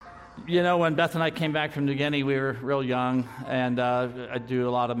When Beth and I came back from New Guinea, we were real young, and I do a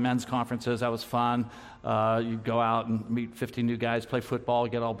lot of men's conferences. That was fun. You go out and meet 50 new guys, play football,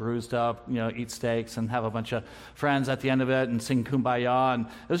 get all bruised up, eat steaks, and have a bunch of friends at the end of it and sing Kumbaya, and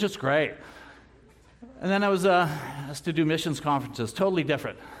it was just great. And then I was asked to do missions conferences, totally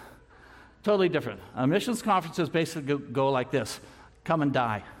different. Totally different. Missions conferences basically go like this: come and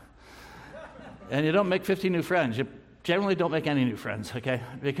die. And you don't make 50 new friends. You generally don't make any new friends, okay?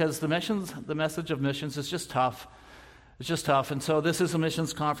 Because the message of missions is just tough. It's just tough. And so this is a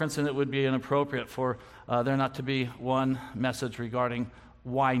missions conference, and it would be inappropriate for there not to be one message regarding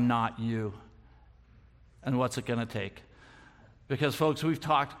why not you and what's it going to take. Because, folks, we've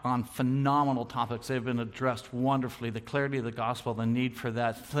talked on phenomenal topics. They've been addressed wonderfully. The clarity of the gospel, the need for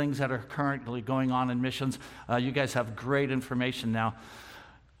that, things that are currently going on in missions. You guys have great information now.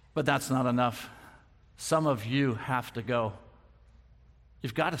 But that's not enough. Some of you have to go.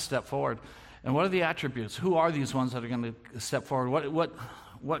 You've got to step forward. And what are the attributes? Who are these ones that are going to step forward?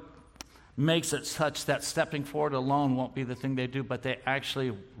 What makes it such that stepping forward alone won't be the thing they do, but they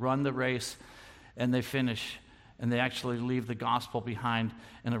actually run the race and they finish, and they actually leave the gospel behind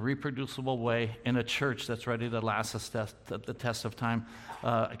in a reproducible way in a church that's ready to last the test of time.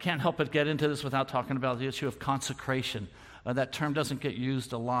 I can't help but get into this without talking about the issue of consecration. That term doesn't get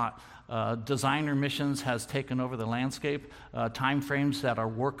used a lot. Designer missions has taken over the landscape. Time frames that are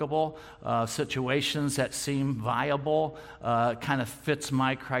workable, situations that seem viable, kind of fits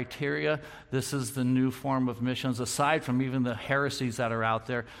my criteria. This is the new form of missions, aside from even the heresies that are out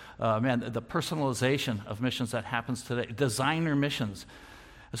there. The personalization of missions that happens today. Designer missions.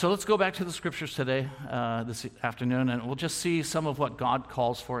 So let's go back to the scriptures today, this afternoon, and we'll just see some of what God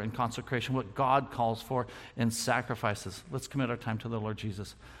calls for in consecration, what God calls for in sacrifices. Let's commit our time to the Lord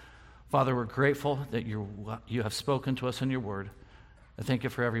Jesus. Father, we're grateful that you have spoken to us in your word. I thank you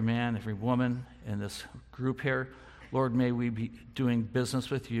for every man, every woman in this group here. Lord, may we be doing business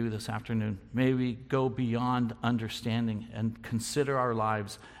with you this afternoon. May we go beyond understanding and consider our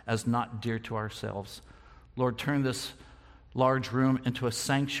lives as not dear to ourselves. Lord, turn this large room into a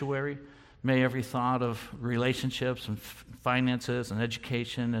sanctuary. May every thought of relationships and finances and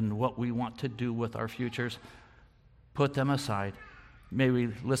education and what we want to do with our futures, put them aside. May we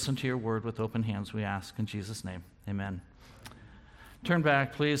listen to your word with open hands, we ask in Jesus' name. Amen. Turn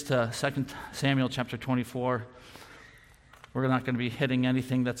back, please, to 2 Samuel chapter 24. We're not going to be hitting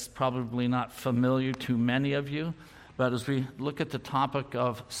anything that's probably not familiar to many of you. But as we look at the topic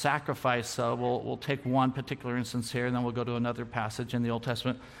of sacrifice, we'll take one particular instance here, and then we'll go to another passage in the Old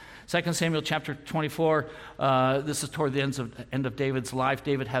Testament. 2 Samuel chapter 24, this is toward the end of David's life.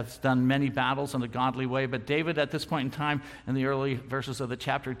 David has done many battles in a godly way, but David at this point in time, in the early verses of the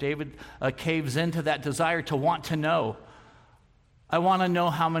chapter, David caves into that desire to want to know. I want to know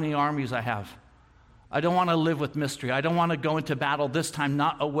how many armies I have. I don't want to live with mystery. I don't want to go into battle this time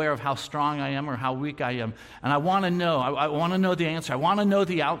not aware of how strong I am or how weak I am. And I want to know. I want to know the answer. I want to know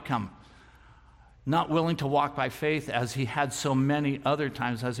the outcome. Not willing to walk by faith as he had so many other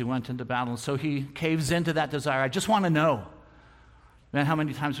times as he went into battle. And so he caves into that desire. I just want to know. Man, how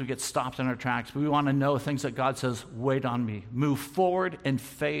many times we get stopped in our tracks. We want to know things that God says, wait on me. Move forward in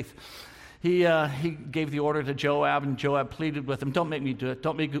faith. He gave the order to Joab, and Joab pleaded with him, don't make me do it.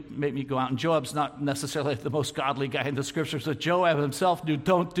 Don't make me go out. And Joab's not necessarily the most godly guy in the scriptures, but Joab himself knew,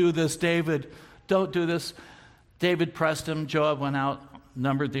 don't do this, David. Don't do this. David pressed him. Joab went out,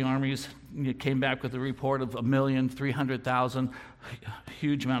 numbered the armies. He came back with a report of 1,300,000,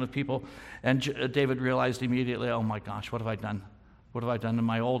 huge amount of people. And David realized immediately, oh my gosh, what have I done? What have I done? In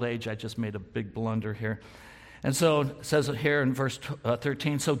my old age, I just made a big blunder here. And so it says here in verse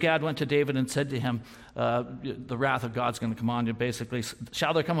 13, so Gad went to David and said to him, the wrath of God's going to come on you, basically.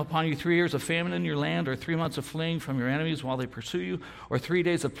 Shall there come upon you 3 years of famine in your land, or 3 months of fleeing from your enemies while they pursue you, or 3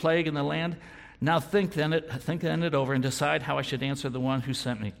 days of plague in the land? Now think then it over and decide how I should answer the one who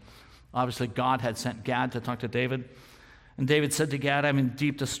sent me. Obviously, God had sent Gad to talk to David. And David said to Gad, I'm in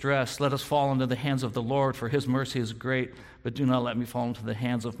deep distress. Let us fall into the hands of the Lord, for his mercy is great, but do not let me fall into the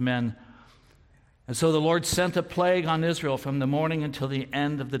hands of men. And so the Lord sent a plague on Israel from the morning until the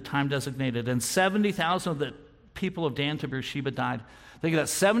end of the time designated. And 70,000 of the people of Dan to Beersheba died. Think of that.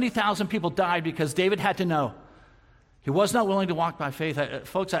 70,000 people died because David had to know. He was not willing to walk by faith.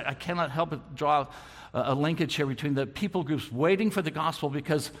 Folks, I cannot help but draw a linkage here between the people groups waiting for the gospel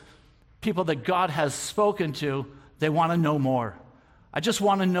because people that God has spoken to, they want to know more. I just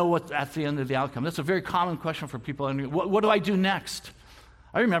want to know what's at the end of the outcome. That's a very common question for people. What do I do next?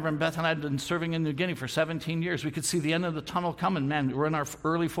 I remember Beth and I had been serving in New Guinea for 17 years. We could see the end of the tunnel coming. Man, we're in our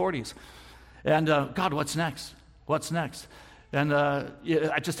early 40s. And God, what's next? What's next? And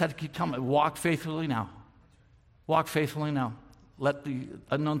I just had to keep telling him, walk faithfully now. Walk faithfully now. Let the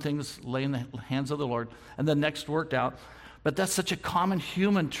unknown things lay in the hands of the Lord. And the next worked out. But that's such a common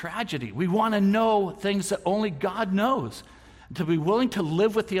human tragedy. We want to know things that only God knows. To be willing to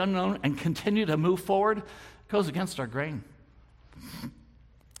live with the unknown and continue to move forward goes against our grain.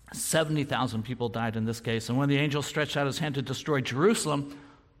 70,000 people died in this case. And when the angel stretched out his hand to destroy Jerusalem,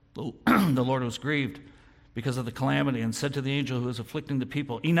 the Lord was grieved because of the calamity and said to the angel who was afflicting the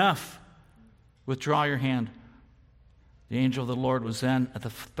people, enough, withdraw your hand. The angel of the Lord was then at the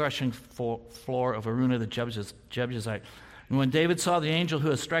threshing floor of Araunah the Jebusite. And when David saw the angel who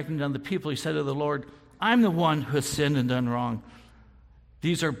was striking down the people, he said to the Lord, I'm the one who has sinned and done wrong.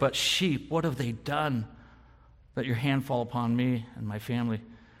 These are but sheep. What have they done? Let your hand fall upon me and my family.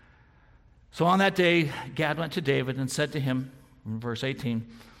 So on that day, Gad went to David and said to him, in verse 18,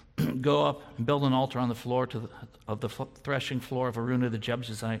 go up and build an altar on the floor of the threshing floor of Araunah the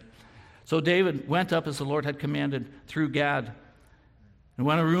Jebusite. So David went up as the Lord had commanded through Gad. And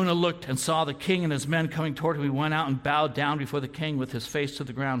when Araunah looked and saw the king and his men coming toward him, he went out and bowed down before the king with his face to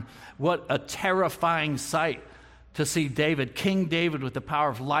the ground. What a terrifying sight to see David, King David, with the power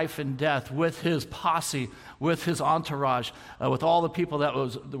of life and death, with his posse, with his entourage, with all the people that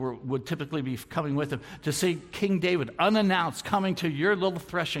would typically be coming with him, to see King David unannounced coming to your little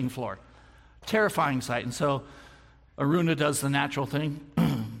threshing floor. Terrifying sight. And so Araunah does the natural thing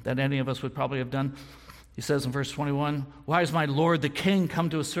that any of us would probably have done. He says in verse 21, why has my lord the king come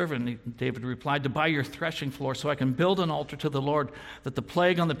to his servant? And David replied, to buy your threshing floor so I can build an altar to the Lord, that the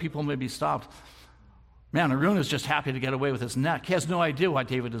plague on the people may be stopped. Man, Araunah's just happy to get away with his neck. He has no idea why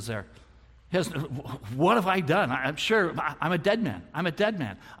David is there. What have I done? I'm sure I'm a dead man. I'm a dead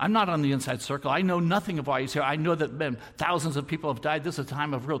man. I'm not on the inside circle. I know nothing of why he's here. I know that, man, thousands of people have died. This is a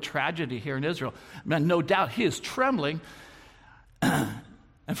time of real tragedy here in Israel. Man, no doubt he is trembling.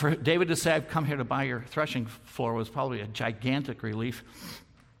 And for David to say, I've come here to buy your threshing floor, was probably a gigantic relief.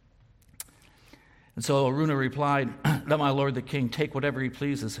 And so Araunah replied, let my lord the king take whatever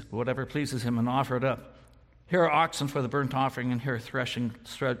pleases him, and offer it up. Here are oxen for the burnt offering, and here are threshing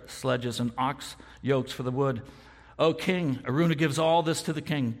sledges and ox yokes for the wood. O king, Araunah gives all this to the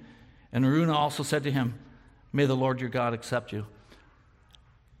king. And Araunah also said to him, may the Lord your God accept you.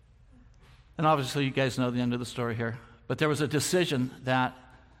 And obviously you guys know the end of the story here. But there was a decision that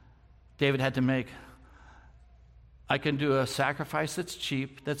David had to make. I can do a sacrifice that's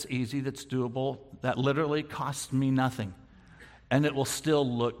cheap, that's easy, that's doable, that literally costs me nothing. And it will still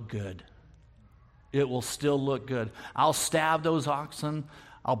look good. It will still look good. I'll stab those oxen.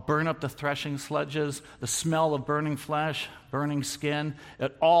 I'll burn up the threshing sledges, the smell of burning flesh, burning skin.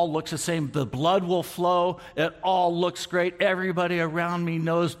 It all looks the same. The blood will flow. It all looks great. Everybody around me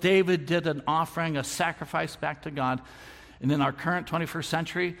knows David did an offering, a sacrifice back to God. And in our current 21st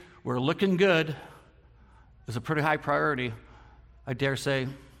century, we're looking good is a pretty high priority. I dare say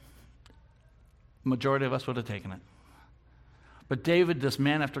the majority of us would have taken it. But David, this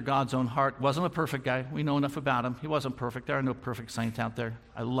man after God's own heart, wasn't a perfect guy. We know enough about him. He wasn't perfect. There are no perfect saints out there.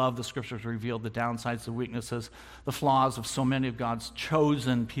 I love the scriptures reveal the downsides, the weaknesses, the flaws of so many of God's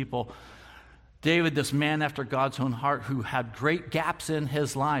chosen people. David, this man after God's own heart, who had great gaps in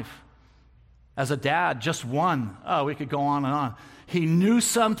his life. As a dad, just one. Oh, we could go on and on. He knew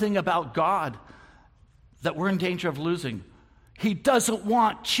something about God that we're in danger of losing. He doesn't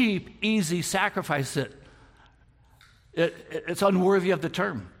want cheap, easy sacrifice. It's unworthy of the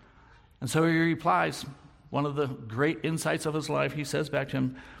term. And so he replies, one of the great insights of his life, he says back to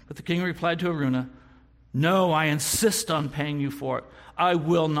him, but the king replied to Araunah, no, I insist on paying you for it. I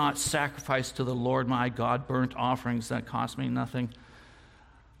will not sacrifice to the Lord my God burnt offerings that cost me nothing.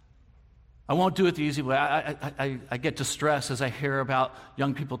 I won't do it the easy way. I get distressed as I hear about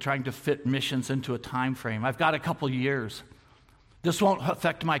young people trying to fit missions into a time frame. I've got a couple years. This won't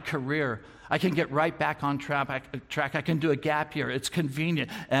affect my career. I can get right back on track. I can do a gap year. It's convenient,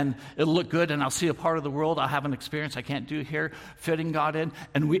 and it'll look good, and I'll see a part of the world. I'll have an experience I can't do here, fitting God in.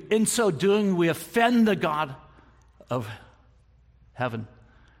 And in so doing, we offend the God of heaven.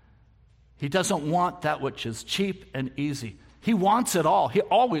 He doesn't want that which is cheap and easy. He wants it all. He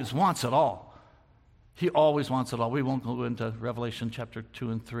always wants it all. He always wants it all. We won't go into Revelation chapter 2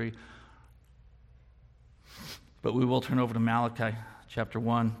 and 3. But we will turn over to Malachi chapter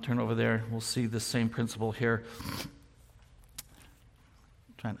 1. Turn over there. We'll see the same principle here.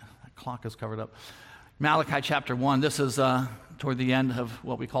 That clock is covered up. Malachi chapter 1. This is toward the end of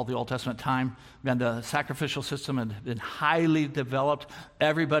what we call the Old Testament time. And the sacrificial system had been highly developed.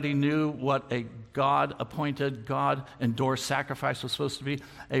 Everybody knew what a God-appointed, God-endorsed sacrifice was supposed to be.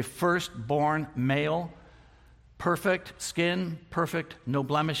 A firstborn male Perfect skin, perfect, no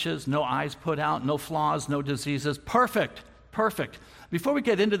blemishes, no eyes put out, no flaws, no diseases. Perfect, perfect. Before we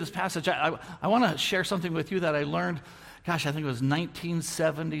get into this passage, I want to share something with you that I learned, I think it was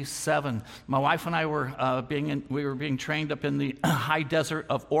 1977. My wife and I were being trained up in the high desert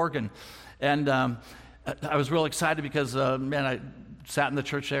of Oregon. And I was real excited because, I sat in the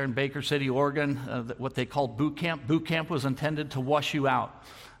church there in Baker City, Oregon, what they called boot camp. Boot camp was intended to wash you out.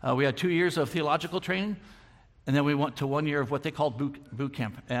 We had 2 years of theological training, and then we went to 1 year of what they called boot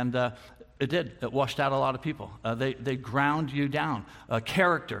camp. And it did. It washed out a lot of people. They ground you down.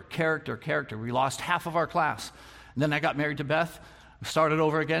 Character. We lost half of our class. And then I got married to Beth, started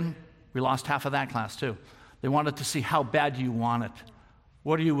over again. We lost half of that class too. They wanted to see how bad you want it.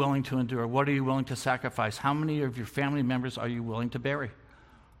 What are you willing to endure? What are you willing to sacrifice? How many of your family members are you willing to bury?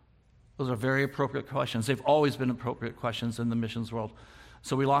 Those are very appropriate questions. They've always been appropriate questions in the missions world.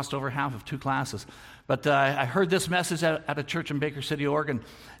 So we lost over half of 2 classes. But I heard this message at a church in Baker City, Oregon,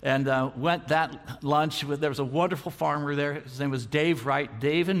 and went that lunch. There was a wonderful farmer there. His name was Dave Wright.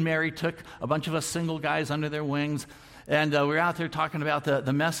 Dave and Mary took a bunch of us single guys under their wings, and we were out there talking about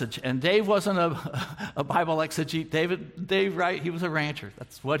the message. And Dave wasn't a Bible exegete. Dave Wright, he was a rancher.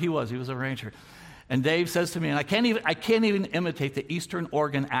 That's what he was. He was a rancher. And Dave says to me, and I can't even imitate the Eastern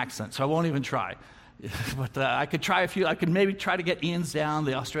Oregon accent, so I won't even try. But I could try a few. I could maybe try to get Ian's down,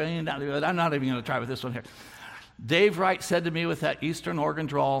 the Australian down. But I'm not even going to try with this one here. Dave Wright said to me with that Eastern Oregon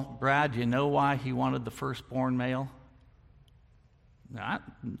drawl, Brad, do you know why he wanted the firstborn male? Not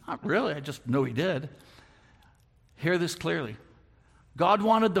really. I just know he did. Hear this clearly. God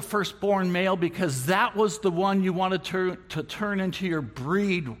wanted the firstborn male because that was the one you wanted to turn into your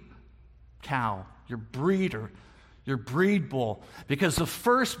breed cow, your breeder, your breed bull, because the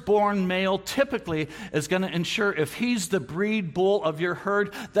firstborn male typically is going to ensure if he's the breed bull of your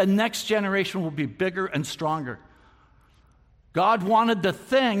herd, the next generation will be bigger and stronger. God wanted the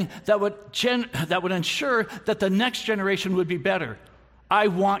thing that would ensure that the next generation would be better. I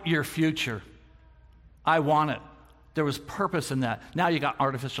want your future. I want it. There was purpose in that. Now you got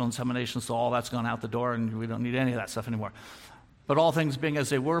artificial insemination, so all that's gone out the door, and we don't need any of that stuff anymore. But all things being as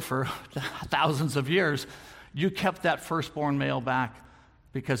they were for thousands of years, you kept that firstborn male back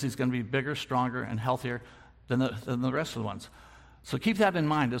because he's going to be bigger, stronger, and healthier than the rest of the ones. So keep that in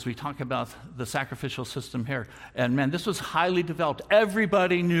mind as we talk about the sacrificial system here. And man, this was highly developed.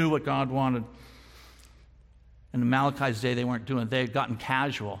 Everybody knew what God wanted. In Malachi's day, they weren't doing it. They had gotten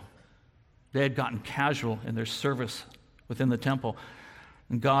casual. They had gotten casual in their service within the temple.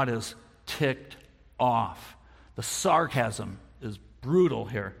 And God is ticked off. The sarcasm is brutal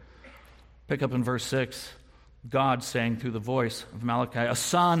here. Pick up in verse 6. God saying through the voice of Malachi, a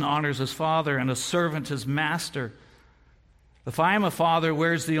son honors his father and a servant his master. If I am a father,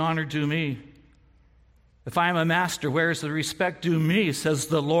 where's the honor due me? If I am a master, where's the respect due me, says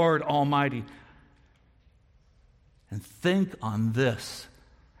the Lord Almighty. And think on this.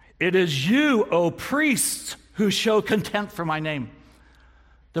 It is you, O priests, who show contempt for my name.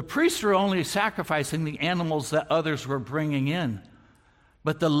 The priests were only sacrificing the animals that others were bringing in.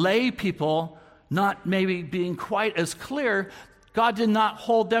 But the lay people, not maybe being quite as clear, God did not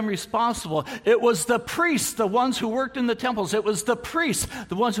hold them responsible. It was the priests, the ones who worked in the temples. It was the priests,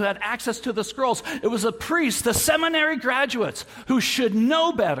 the ones who had access to the scrolls. It was the priests, the seminary graduates, who should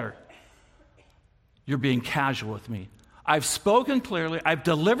know better. You're being casual with me. I've spoken clearly. I've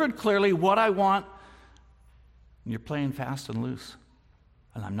delivered clearly what I want. And you're playing fast and loose.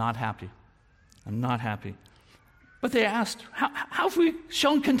 And I'm not happy. I'm not happy. But they asked, how have we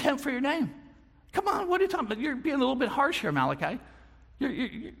shown contempt for your name? Come on, what are you talking about? You're being a little bit harsh here, Malachi.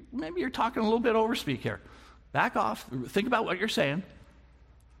 Maybe you're talking a little bit overspeak here. Back off. Think about what you're saying.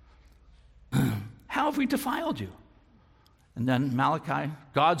 How have we defiled you? And then Malachi,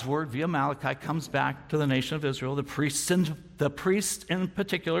 God's word via Malachi, comes back to the nation of Israel, the priests in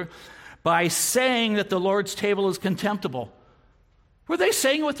particular, by saying that the Lord's table is contemptible. Were they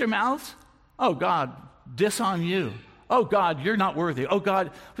saying it with their mouths? Oh, God, diss on you. Oh, God, you're not worthy. Oh,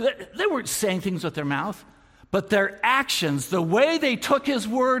 God. They weren't saying things with their mouth, but their actions, the way they took his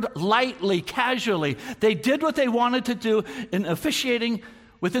word lightly, casually, they did what they wanted to do in officiating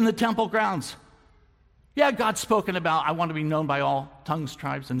within the temple grounds. Yeah, God's spoken about, I want to be known by all tongues,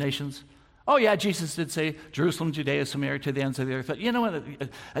 tribes, and nations. Oh, yeah, Jesus did say, Jerusalem, Judea, Samaria, to the ends of the earth. But you know what?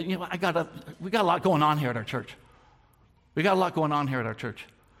 We got a lot going on here at our church.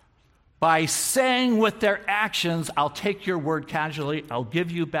 By saying with their actions, I'll take your word casually, I'll give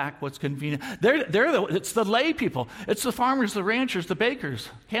you back what's convenient. It's the lay people. It's the farmers, the ranchers, the bakers,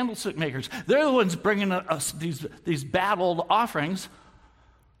 candlestick makers. They're the ones bringing us these bad old offerings.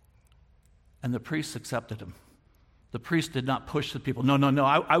 And the priests accepted them. The priest did not push the people. No,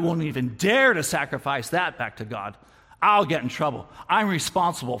 I won't even dare to sacrifice that back to God. I'll get in trouble. I'm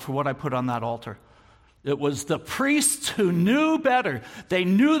responsible for what I put on that altar. It was the priests who knew better. They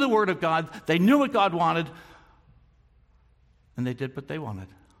knew the Word of God. They knew what God wanted. And they did what they wanted.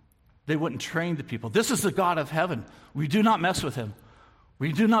 They wouldn't train the people. This is the God of heaven. We do not mess with him.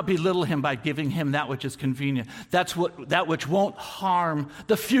 We do not belittle him by giving him that which is convenient. That which won't harm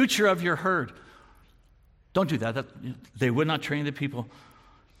the future of your herd. Don't do that. They would not train the people.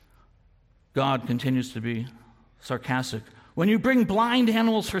 God continues to be sarcastic. When you bring blind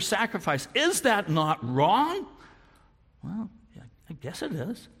animals for sacrifice, is that not wrong? Well, yeah, I guess it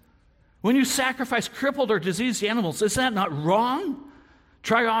is. When you sacrifice crippled or diseased animals, is that not wrong?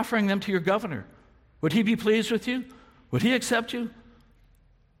 Try offering them to your governor. Would he be pleased with you? Would he accept you?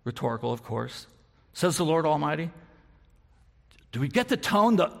 Rhetorical, of course. Says the Lord Almighty. Do we get the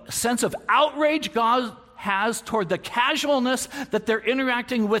tone, the sense of outrage God has toward the casualness that they're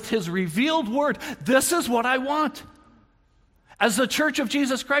interacting with his revealed word? This is what I want. As the Church of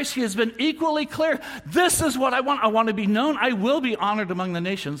Jesus Christ, he has been equally clear. This is what I want. I want to be known. I will be honored among the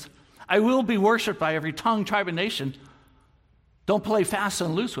nations. I will be worshiped by every tongue, tribe, and nation. Don't play fast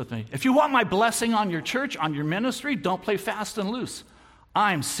and loose with me. If you want my blessing on your church, on your ministry, don't play fast and loose.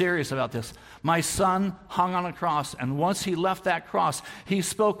 I'm serious about this. My son hung on a cross, and once he left that cross, he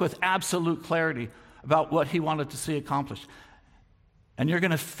spoke with absolute clarity about what he wanted to see accomplished. And you're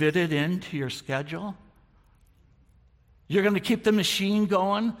going to fit it into your schedule? You're going to keep the machine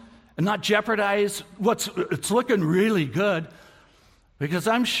going and not jeopardize it's looking really good? Because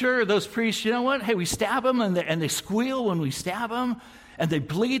I'm sure those priests, you know what? Hey, we stab them, and they squeal when we stab them, and they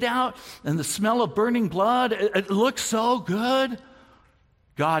bleed out, and the smell of burning blood, it looks so good.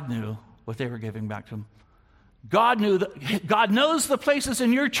 God knew what they were giving back to him. God knows the places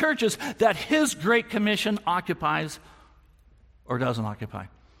in your churches that his Great Commission occupies or doesn't occupy.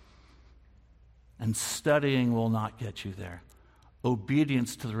 And studying will not get you there.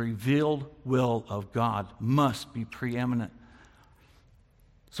 Obedience to the revealed will of God must be preeminent.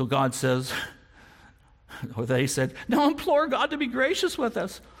 So God says, or they said, now implore God to be gracious with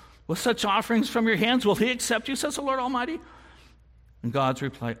us. With such offerings from your hands, will he accept you, says the Lord Almighty? And God's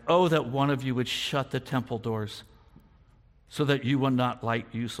reply, oh, that one of you would shut the temple doors so that you would not light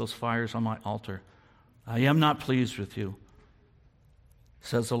useless fires on my altar. I am not pleased with you,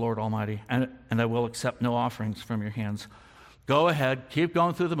 says the Lord Almighty, and I will accept no offerings from your hands. Go ahead, keep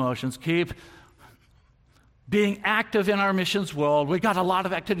going through the motions, keep being active in our missions world. We got a lot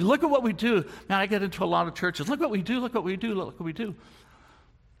of activity. Look at what we do. Man, I get into a lot of churches. Look what we do, look what we do, look what we do.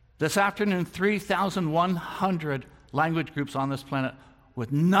 This afternoon, 3,100 language groups on this planet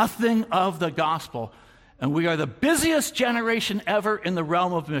with nothing of the gospel. And we are the busiest generation ever in the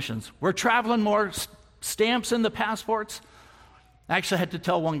realm of missions. We're traveling more, stamps in the passports. I actually had to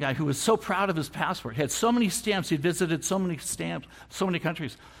tell one guy who was so proud of his passport. He had so many stamps. He'd visited so many stamps, so many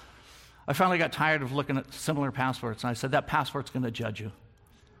countries. I finally got tired of looking at similar passports, and I said, that passport's going to judge you.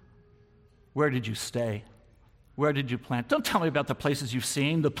 Where did you stay? Where did you plant? Don't tell me about the places you've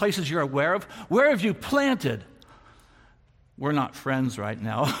seen, the places you're aware of. Where have you planted? We're not friends right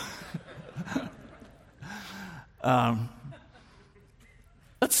now.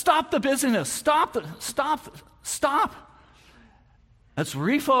 Let's stop the busyness. Stop. Let's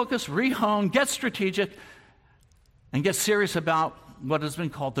refocus, rehone, get strategic, and get serious about what has been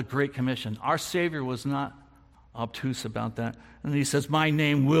called the Great Commission. Our Savior was not obtuse about that. And he says, my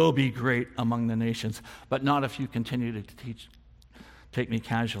name will be great among the nations, but not if you continue to take me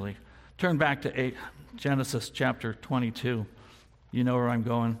casually. Turn back to Genesis chapter 22. You know where I'm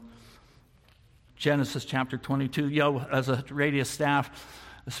going. Genesis chapter 22. As a Radius staff,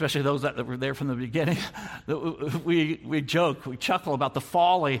 especially those that were there from the beginning, we joke, we chuckle about the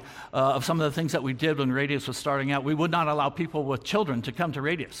folly of some of the things that we did when Radius was starting out. We would not allow people with children to come to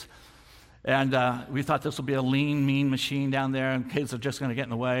Radius. And we thought this would be a lean, mean machine down there, and kids are just going to get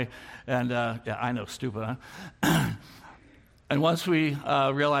in the way. And I know, stupid, huh? And once we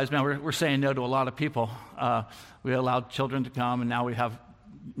realized, man, we're saying no to a lot of people, we allowed children to come, and now we have,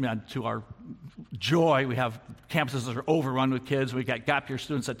 to our joy, we have campuses that are overrun with kids. We got gap year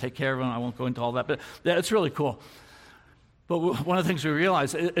students that take care of them. I won't go into all that, but it's really cool. But one of the things we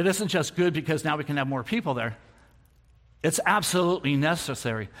realized, it isn't just good because now we can have more people there. It's absolutely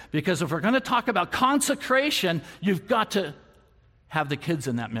necessary, because if we're going to talk about consecration, you've got to have the kids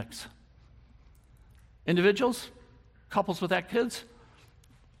in that mix. Individuals, couples without kids,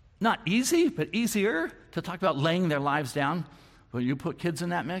 not easy, but easier to talk about laying their lives down. Will you put kids in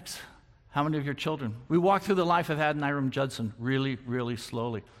that mix? How many of your children? We walked through the life of Adoniram Judson really, really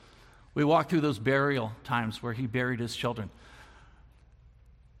slowly. We walk through those burial times where he buried his children.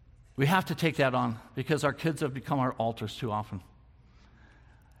 We have to take that on because our kids have become our altars too often.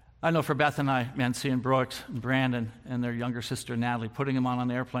 I know for Beth and I, man, seeing Brooks and Brandon and their younger sister Natalie, putting them on an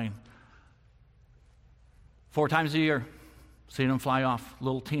airplane 4 times a year, seeing them fly off,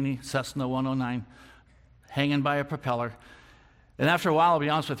 little teeny Cessna 109, hanging by a propeller. And after a while, I'll be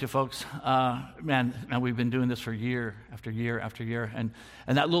honest with you folks, man, we've been doing this for year after year after year, and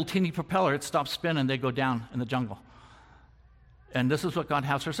that little teeny propeller, it stops spinning, they go down in the jungle. And this is what God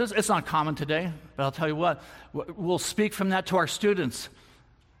has for us. It's not common today, but I'll tell you what, we'll speak from that to our students.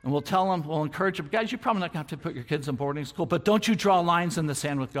 And we'll tell them, we'll encourage them, guys, you're probably not going to have to put your kids in boarding school, but don't you draw lines in the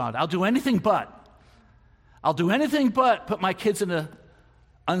sand with God. I'll do anything but put my kids in an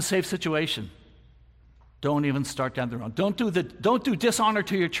unsafe situation. Don't even start down the road. Don't do dishonor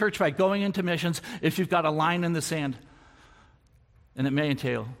to your church by going into missions if you've got a line in the sand. And it may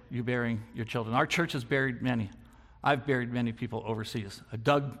entail you burying your children. Our church has buried many. I've buried many people overseas. I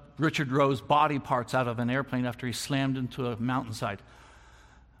dug Richard Rowe's body parts out of an airplane after he slammed into a mountainside.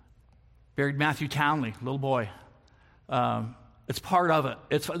 Buried Matthew Townley, little boy. It's part of it.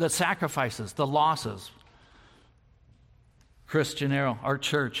 It's the sacrifices, the losses. Chris Gennaro, our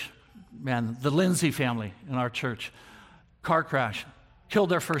church, man, the Lindsay family in our church. Car crash, killed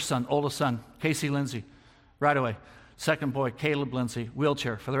their first son, oldest son, Casey Lindsay, right away. Second boy, Caleb Lindsay,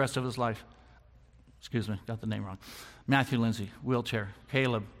 wheelchair for the rest of his life. Excuse me, got the name wrong. Matthew Lindsay, wheelchair.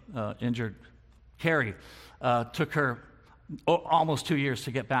 Caleb, injured. Carrie, took her almost 2 years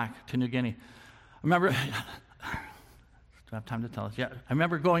to get back to New Guinea. I remember, do I have time to tell us? Yeah, I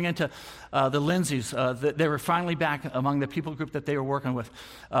remember going into the Lindsays. They were finally back among the people group that they were working with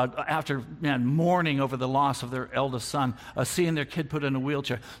after, mourning over the loss of their eldest son, seeing their kid put in a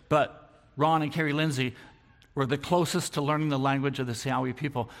wheelchair. But Ron and Carrie Lindsay were the closest to learning the language of the Siawi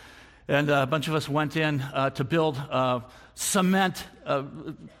people. And a bunch of us went in to build cement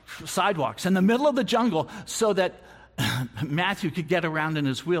sidewalks in the middle of the jungle so that Matthew could get around in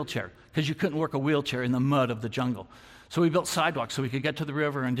his wheelchair, because you couldn't work a wheelchair in the mud of the jungle. So we built sidewalks so we could get to the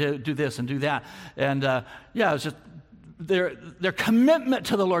river and do this and do that. And it was just their commitment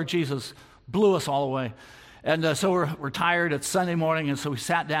to the Lord Jesus blew us all away. And so we're tired. It's Sunday morning, and so we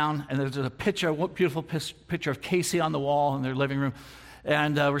sat down, and there's a beautiful picture of Casey on the wall in their living room.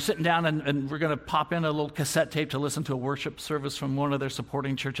 And we're sitting down, and we're going to pop in a little cassette tape to listen to a worship service from one of their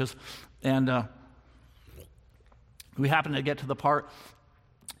supporting churches. And we happened to get to the part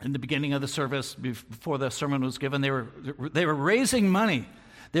in the beginning of the service before the sermon was given. They were raising money.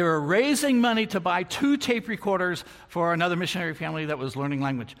 They were raising money to buy 2 tape recorders for another missionary family that was learning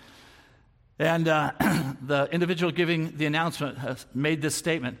language. And the individual giving the announcement has made this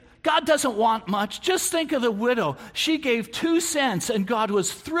statement: God doesn't want much. Just think of the widow. She gave 2 cents, and God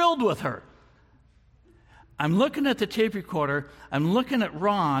was thrilled with her. I'm looking at the tape recorder. I'm looking at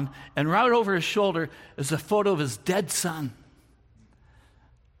Ron, and right over his shoulder is a photo of his dead son.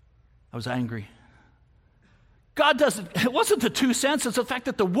 I was angry. It wasn't the 2 cents. It's the fact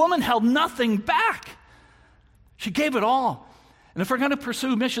that the woman held nothing back. She gave it all. And if we're going to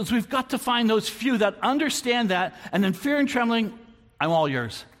pursue missions, we've got to find those few that understand that, and in fear and trembling, I'm all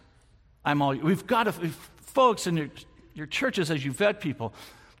yours. We've got to, folks in your churches, as you vet people,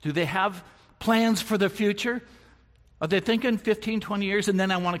 do they have plans for the future? Are they thinking 15, 20 years, and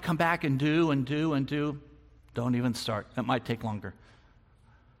then I want to come back and do? Don't even start. It might take longer.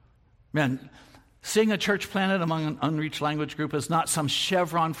 Man, seeing a church planted among an unreached language group is not some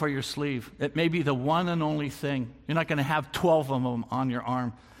chevron for your sleeve. It may be the one and only thing. You're not going to have 12 of them on your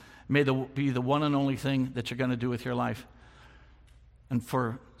arm. It may be the one and only thing that you're going to do with your life. And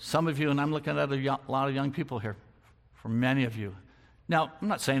for some of you, and I'm looking at a lot of young people here, for many of you. Now, I'm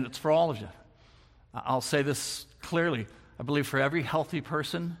not saying it's for all of you. I'll say this clearly. I believe for every healthy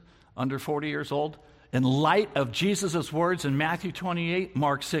person under 40 years old, in light of Jesus' words in Matthew 28,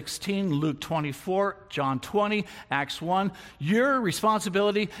 Mark 16, Luke 24, John 20, Acts 1, your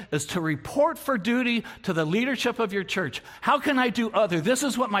responsibility is to report for duty to the leadership of your church. How can I do other? This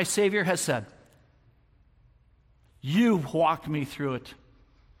is what my Savior has said. You walked me through it.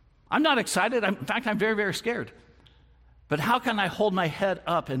 I'm not excited. In fact, I'm very, very scared. But how can I hold my head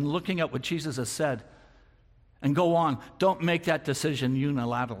up and looking at what Jesus has said and go on? Don't make that decision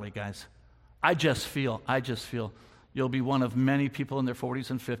unilaterally, guys. I just feel you'll be one of many people in their 40s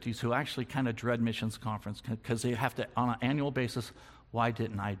and 50s who actually kind of dread missions conference because they have to, on an annual basis, why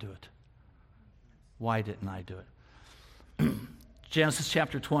didn't I do it? Why didn't I do it? Genesis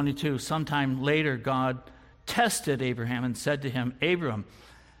chapter 22, sometime later, God tested Abraham and said to him, Abram,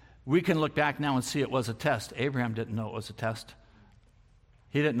 we can look back now and see it was a test. Abraham didn't know it was a test.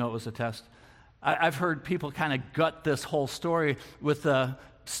 He didn't know it was a test. I've heard people kind of gut this whole story with the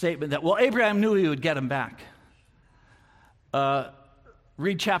statement that, well, Abraham knew he would get him back.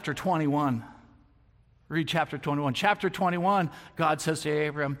 Read chapter 21. Read chapter 21. Chapter 21, God says to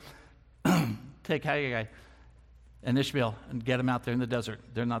Abraham, take Hagar and Ishmael and get them out there in the desert.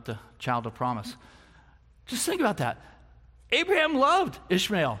 They're not the child of promise. Just think about that. Abraham loved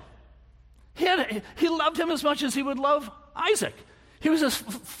Ishmael. He loved him as much as he would love Isaac. He was his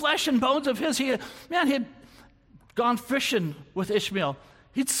flesh and bones of his. He had gone fishing with Ishmael.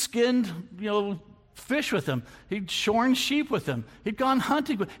 He'd skinned, fish with him. He'd shorn sheep with him. He'd gone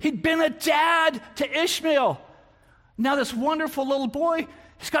hunting with him. He'd been a dad to Ishmael. Now this wonderful little boy,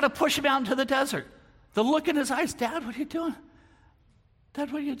 he's got to push him out into the desert. The look in his eyes, Dad, what are you doing?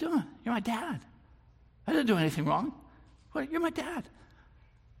 Dad, what are you doing? You're my dad. I didn't do anything wrong. You're my dad.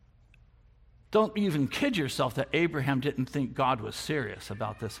 Don't even kid yourself that Abraham didn't think God was serious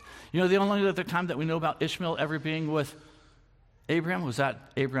about this. The only other time that we know about Ishmael ever being with Abraham was at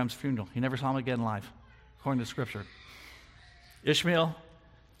Abraham's funeral. He never saw him again alive, according to Scripture. Ishmael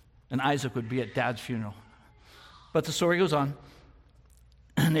and Isaac would be at Dad's funeral. But the story goes on.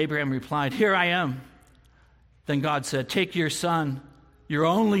 And Abraham replied, "Here I am." Then God said, "Take your son, your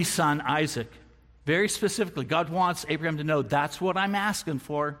only son, Isaac." Very specifically, God wants Abraham to know, that's what I'm asking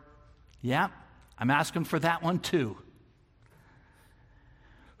for. Yeah, I'm asking for that one too.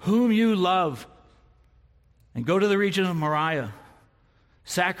 "Whom you love, and go to the region of Moriah.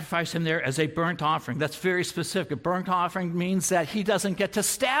 Sacrifice him there as a burnt offering." That's very specific. A burnt offering means that he doesn't get to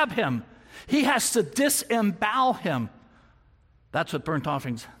stab him. He has to disembowel him. That's what burnt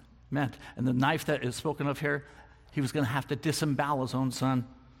offerings meant. And the knife that is spoken of here, he was going to have to disembowel his own son.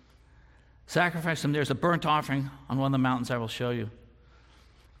 Sacrifice him there as a burnt offering on one of the mountains I will show you.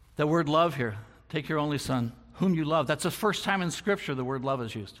 The word love here, take your only son, whom you love. That's the first time in Scripture the word love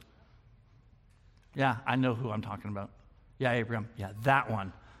is used. Yeah, I know who I'm talking about. Yeah, Abraham. Yeah, that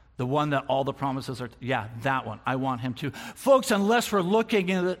one. The one that all the promises are. Yeah, that one. I want him too. Folks, unless we're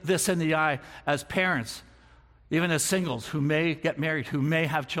looking at this in the eye as parents, even as singles who may get married, who may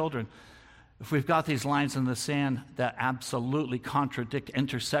have children, if we've got these lines in the sand that absolutely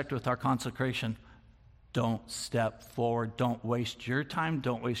intersect with our consecration, don't step forward. Don't waste your time.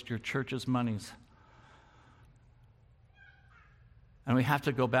 Don't waste your church's monies. And we have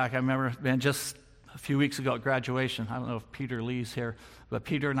to go back. I remember, just a few weeks ago at graduation, I don't know if Peter Lee's here, but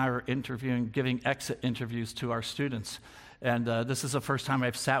Peter and I were giving exit interviews to our students. And this is the first time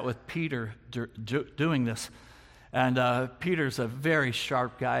I've sat with Peter doing this. And Peter's a very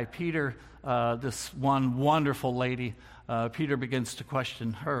sharp guy. Peter, this one wonderful lady, Peter begins to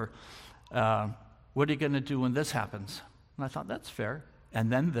question her. What are you going to do when this happens? And I thought, that's fair.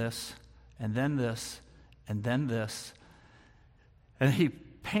 And then this, and then this, and then this. And he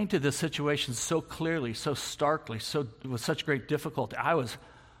painted the situation so clearly, so starkly, with such great difficulty. I was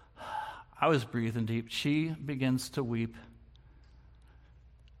breathing deep. She begins to weep.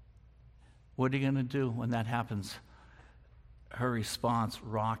 What are you going to do when that happens? Her response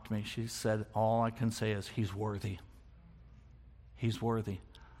rocked me. She said, all I can say is, he's worthy. He's worthy.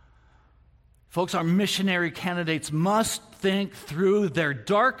 Folks, our missionary candidates must think through their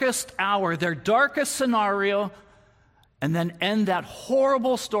darkest hour, their darkest scenario, and then end that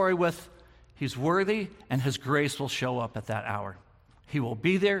horrible story with, he's worthy and his grace will show up at that hour. He will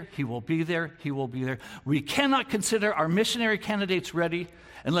be there, he will be there, he will be there. We cannot consider our missionary candidates ready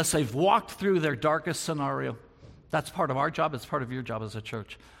unless they've walked through their darkest scenario. That's part of our job, it's part of your job as a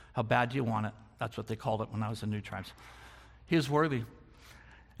church. How bad do you want it? That's what they called it when I was in New Tribes. He is worthy.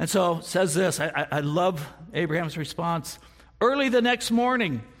 And so it says this, I love Abraham's response. Early the next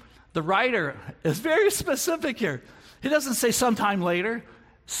morning, the writer is very specific here. He doesn't say sometime later.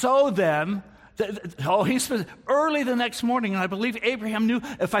 So then, early the next morning, and I believe Abraham knew,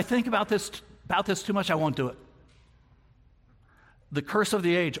 if I think about this too much, I won't do it. The curse of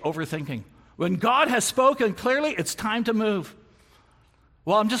the age, overthinking. When God has spoken clearly, it's time to move.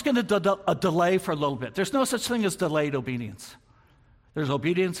 Well, I'm just going to delay for a little bit. There's no such thing as delayed obedience. There's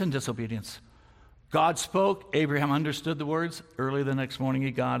obedience and disobedience. God spoke. Abraham understood the words. Early the next morning,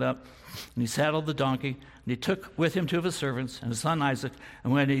 he got up and he saddled the donkey and he took with him two of his servants and his son Isaac.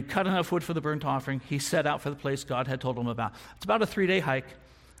 And when he cut enough wood for the burnt offering, he set out for the place God had told him about. It's about a 3-day hike.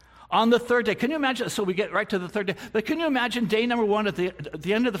 On the third day, can you imagine? So we get right to the third day. But can you imagine day number one at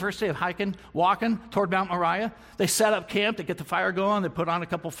the end of the first day of walking toward Mount Moriah? They set up camp, they get the fire going, they put on a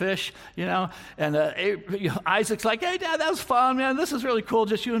couple fish, and Isaac's like, hey, Dad, that was fun, man. This is really cool,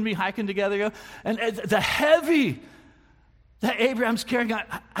 just you and me hiking together. And the heavy that Abraham's carrying,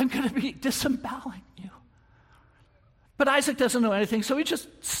 I'm going to be disemboweling you. But Isaac doesn't know anything, so he's just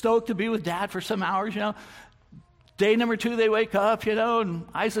stoked to be with Dad for some hours, Day number 2, they wake up, and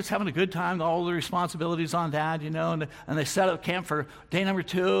Isaac's having a good time, all the responsibilities on Dad, and they set up camp for day number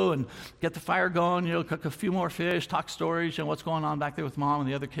 2 and get the fire going, cook a few more fish, talk stories, what's going on back there with Mom and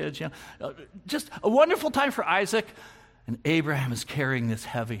the other kids, Just a wonderful time for Isaac, and Abraham is carrying this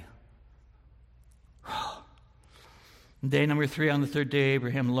heavy. Day number 3, on the 3rd day,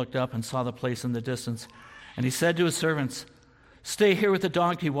 Abraham looked up and saw the place in the distance, and he said to his servants, "Stay here with the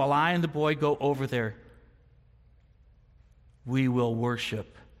donkey while I and the boy go over there. We will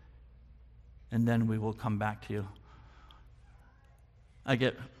worship, and then we will come back to you." I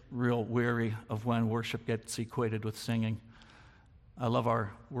get real weary of when worship gets equated with singing. I love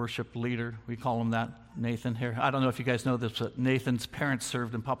our worship leader. We call him that, Nathan here. I don't know if you guys know this, but Nathan's parents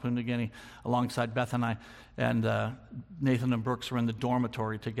served in Papua New Guinea alongside Beth and I, and Nathan and Brooks were in the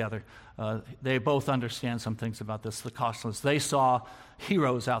dormitory together. They both understand some things about this, the costless. They saw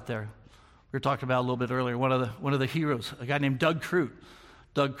heroes out there. We were talking about a little bit earlier, one of the heroes, a guy named Doug Crute.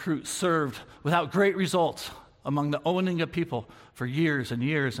 Doug Crute served without great results among the Oninga people for years and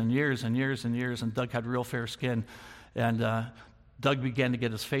years and years and years and years, and Doug had real fair skin. And Doug began to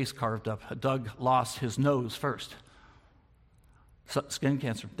get his face carved up. Doug lost his nose first, skin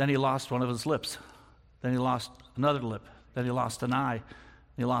cancer. Then he lost one of his lips. Then he lost another lip. Then he lost an eye.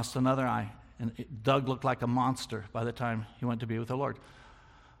 He lost another eye. And Doug looked like a monster by the time he went to be with the Lord.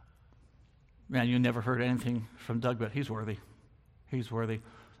 Man, you never heard anything from Doug, but he's worthy. He's worthy.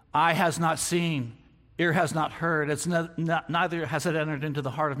 Eye has not seen, ear has not heard, neither has it entered into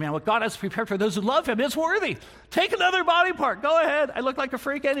the heart of man. What God has prepared for those who love him is worthy. Take another body part. Go ahead. I look like a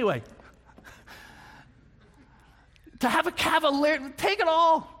freak anyway. To have a cavalier, take it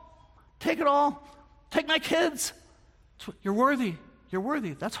all. Take it all. Take my kids. You're worthy. You're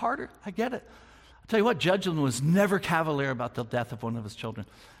worthy. That's harder. I get it. I'll tell you what, Judgment was never cavalier about the death of one of his children.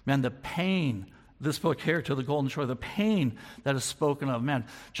 Man, the pain, this book here, To the Golden Shore, the pain that is spoken of. Man,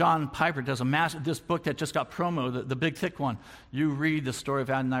 John Piper does this book that just got promo, the big thick one. You read the story of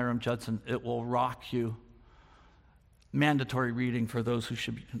Adoniram Judson, it will rock you. Mandatory reading for those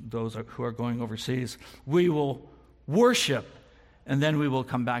who are going overseas. We will worship, and then we will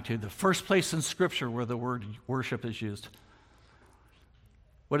come back to the first place in Scripture where the word worship is used.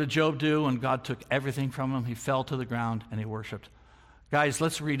 What did Job do when God took everything from him? He fell to the ground and he worshiped. Guys,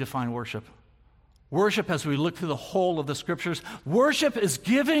 let's redefine worship. Worship, as we look through the whole of the Scriptures, worship is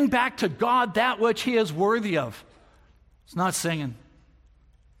giving back to God that which he is worthy of. It's not singing.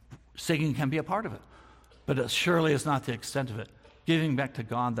 Singing can be a part of it, but it surely is not the extent of it. Giving back to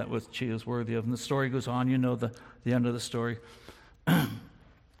God that which he is worthy of. And the story goes on. You know the end of the story.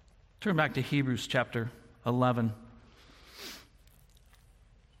 Turn back to Hebrews chapter 11.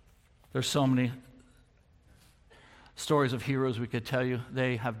 There's so many stories of heroes we could tell you.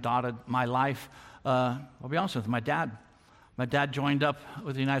 They have dotted my life. I'll be honest with you, my dad. My dad joined up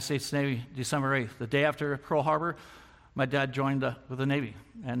with the United States Navy December 8th. The day after Pearl Harbor, my dad joined with the Navy.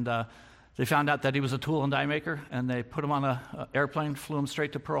 And they found out that he was a tool and die maker, and they put him on an airplane, flew him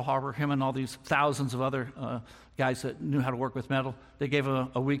straight to Pearl Harbor, him and all these thousands of other guys that knew how to work with metal. They gave him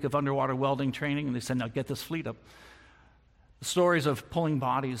a week of underwater welding training, and they said, now get this fleet up. The stories of pulling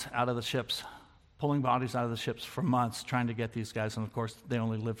bodies out of the ships for months, trying to get these guys. And of course, they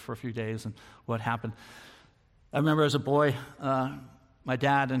only lived for a few days, and what happened. I remember as a boy, my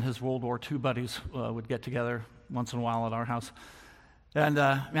dad and his World War II buddies would get together once in a while at our house. And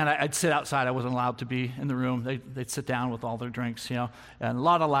man, I'd sit outside. I wasn't allowed to be in the room. They'd sit down with all their drinks, and a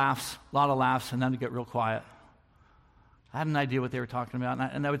lot of laughs, and then it'd get real quiet. I had an idea what they were talking about,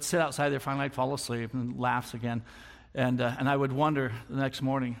 and I would sit outside there. Finally, I'd fall asleep, and laughs again. And I would wonder the next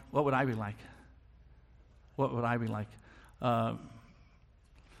morning, what would I be like? What would I be like? My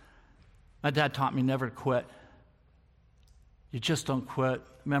dad taught me never to quit. You just don't quit.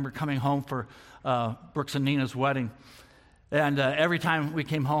 I remember coming home for Brooks and Nina's wedding. And every time we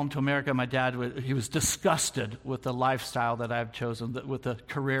came home to America, my dad, he was disgusted with the lifestyle that I had chosen, with the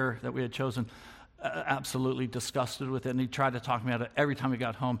career that we had chosen. Absolutely disgusted with it. And he tried to talk me out of it every time we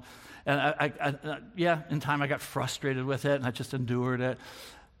got home. And in time I got frustrated with it, and I just endured it.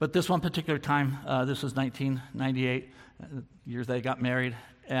 But this one particular time, this was 1998, the year they got married.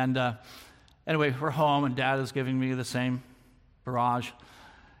 And anyway, we're home, and Dad is giving me the same barrage.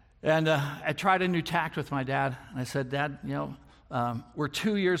 And I tried a new tact with my dad. And I said, Dad, we're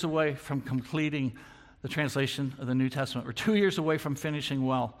 2 years away from completing the translation of the New Testament. We're 2 years away from finishing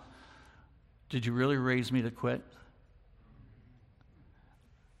well. Did you really raise me to quit?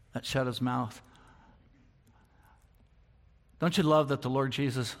 That shut his mouth. Don't you love that the Lord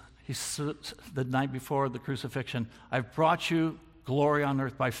Jesus, He said the night before the crucifixion, I've brought you glory on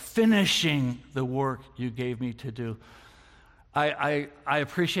earth by finishing the work you gave me to do. I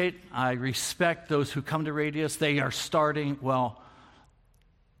appreciate, I respect those who come to Radius. They are starting well.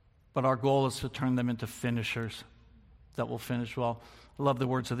 But our goal is to turn them into finishers that will finish well. I love the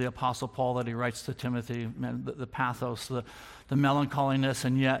words of the Apostle Paul that he writes to Timothy, man, the pathos, the melancholiness,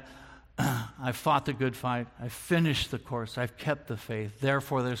 and yet I fought the good fight. I finished the course. I've kept the faith.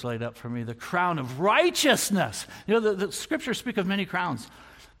 Therefore, there's laid up for me the crown of righteousness. You know, the scriptures speak of many crowns,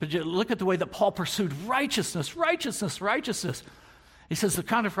 but you look at the way that Paul pursued righteousness, righteousness, righteousness. He says, the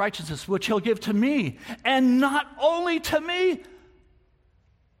crown of righteousness, which he'll give to me, and not only to me,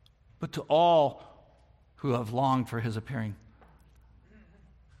 but to all who have longed for his appearing.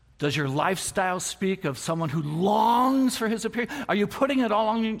 Does your lifestyle speak of someone who longs for his appearing? Are you putting it all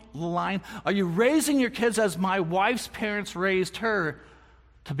on the line? Are you raising your kids as my wife's parents raised her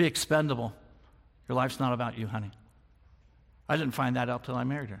to be expendable? Your life's not about you, honey. I didn't find that out till I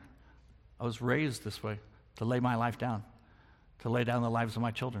married her. I was raised this way, to lay my life down, to lay down the lives of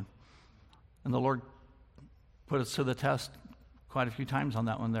my children. And the Lord put us to the test quite a few times on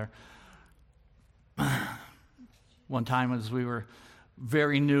that one there. One time as we were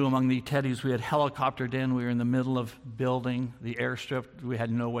very new among the Teddies, we had helicoptered in. We were in the middle of building the airstrip. We had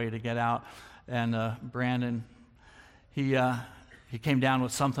no way to get out. And Brandon, he came down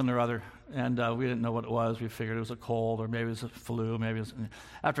with something or other, and we didn't know what it was. We figured it was a cold, or maybe it was a flu. Maybe it was.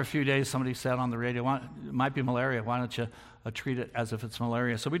 After a few days, somebody said on the radio, it might be malaria. Why don't you treat it as if it's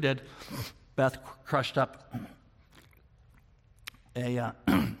malaria? So we did. Beth crushed up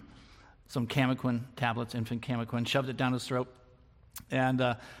some Camoquin tablets, infant Camoquin, shoved it down his throat.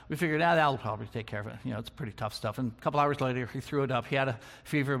 And we figured, that'll probably take care of it. You know, it's pretty tough stuff. And a couple hours later, he threw it up. He had a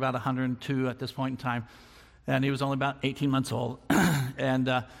fever about 102 at this point in time, and he was only about 18 months old.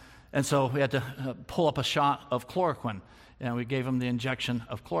 And so we had to pull up a shot of chloroquine, and we gave him the injection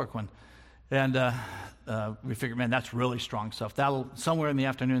of chloroquine. And we figured, man, that's really strong stuff. Somewhere in the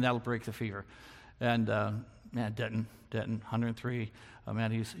afternoon, that'll break the fever. And man, didn't. 103.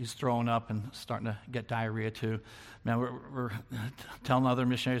 Man, he's throwing up and starting to get diarrhea too. Man, we're telling other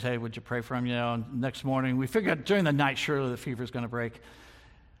missionaries, hey, would you pray for him? You know, and next morning, we figured during the night, surely the fever's going to break.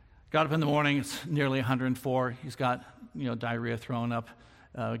 Got up in the morning, it's nearly 104. He's got, diarrhea throwing up.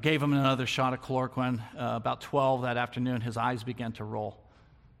 Gave him another shot of chloroquine. About 12 that afternoon, his eyes began to roll.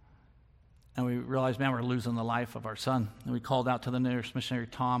 And we realized, man, we're losing the life of our son. And we called out to the nearest missionary,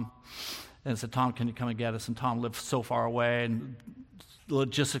 Tom, and said, Tom, can you come and get us? And Tom lived so far away, and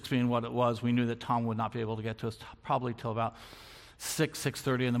logistics being what it was, we knew that Tom would not be able to get to us probably till about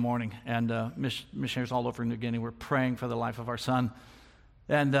 6:30 in the morning. And missionaries all over New Guinea were praying for the life of our son.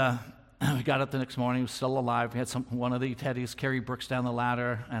 And we got up the next morning. He was still alive. We had one of the Teddies carry Brooks down the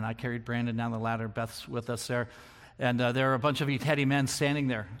ladder, and I carried Brandon down the ladder. Beth's with us there. And there were a bunch of Teddy men standing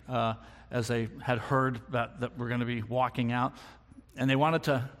there as they had heard that we're going to be walking out. And they wanted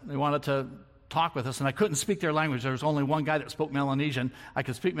to talk with us, and I couldn't speak their language. There was only one guy that spoke Melanesian. I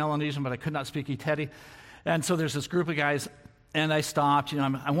could speak Melanesian, but I could not speak Teddy. And so there's this group of guys, and I stopped.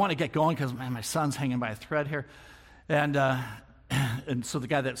 I want to get going because, man, my son's hanging by a thread here. And so the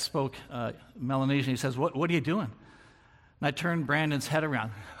guy that spoke Melanesian, he says, what are you doing? And I turned Brandon's head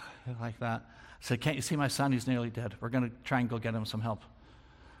around like that. I said, can't you see my son? He's nearly dead. We're going to try and go get him some help.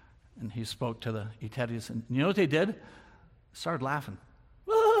 And he spoke to the Teddies, and you know what they did? Started laughing.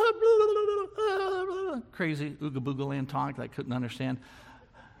 Crazy ooga booga land talk that I couldn't understand.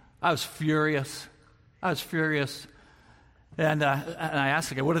 I was furious. And I asked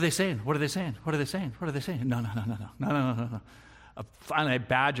the guy, what are they saying? What are they saying? What are they saying? What are they saying? No. Finally, I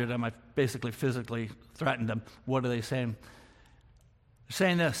badgered him. I basically physically threatened him. What are they saying? They're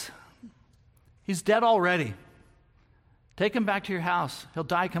saying this. He's dead already. Take him back to your house. He'll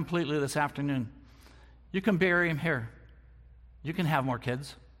die completely this afternoon. You can bury him here. You can have more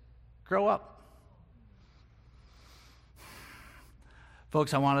kids. Grow up.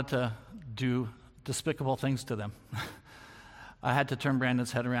 Folks, I wanted to do despicable things to them. I had to turn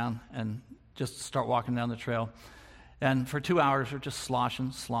Brandon's head around and just start walking down the trail. And for 2 hours, we're just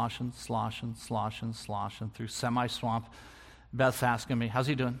sloshing through semi-swamp. Beth's asking me, how's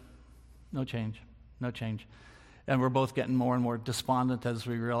he doing? No change. And we're both getting more and more despondent as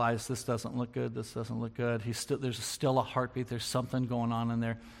we realize this doesn't look good. There's still a heartbeat. There's something going on in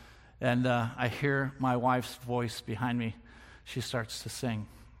there. And I hear my wife's voice behind me. She starts to sing.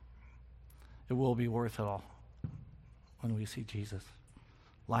 It will be worth it all when we see Jesus.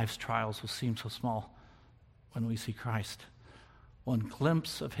 Life's trials will seem so small when we see Christ. One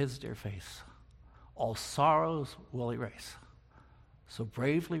glimpse of his dear face, all sorrows will erase. So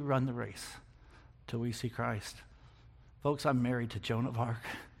bravely run the race till we see Christ. Folks, I'm married to Joan of Arc.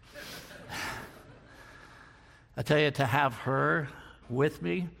 I tell you, to have her with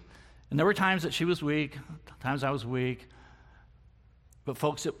me, and there were times that she was weak, times I was weak, but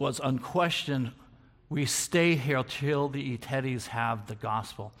folks, it was unquestioned, we stay here till the Etetes have the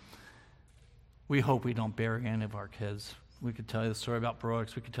gospel. We hope we don't bury any of our kids. We could tell you the story about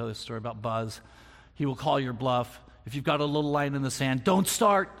Brooks. We could tell you the story about Buzz. He will call your bluff. If you've got a little line in the sand, don't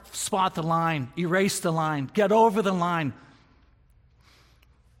start. Spot the line. Erase the line. Get over the line.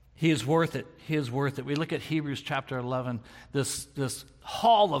 He is worth it. He is worth it. We look at Hebrews chapter 11, this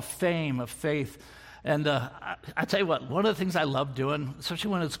hall of fame of faith. And I tell you what, one of the things I love doing, especially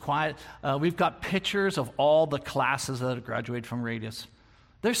when it's quiet, we've got pictures of all the classes that have graduated from Radius.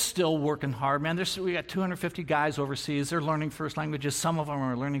 They're still working hard, man. We got 250 guys overseas. They're learning first languages. Some of them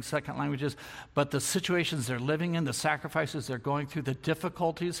are learning second languages. But the situations they're living in, the sacrifices they're going through, the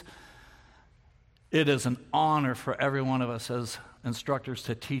difficulties, it is an honor for every one of us as instructors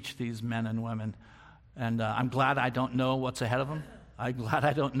to teach these men and women. And I'm glad I don't know what's ahead of them. I'm glad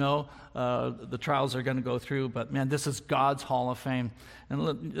I don't know the trials they're going to go through. But, man, this is God's Hall of Fame.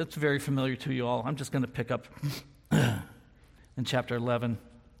 And it's very familiar to you all. I'm just going to pick up in chapter 11.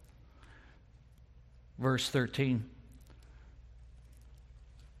 Verse 13.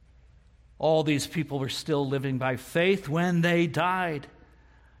 All these people were still living by faith when they died.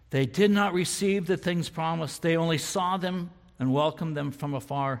 They did not receive the things promised. They only saw them and welcomed them from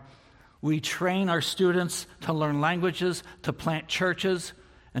afar. We train our students to learn languages, to plant churches,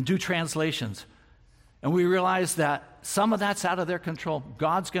 and do translations. And we realize that some of that's out of their control.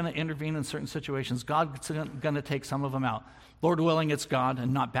 God's going to intervene in certain situations. God's going to take some of them out. Lord willing, it's God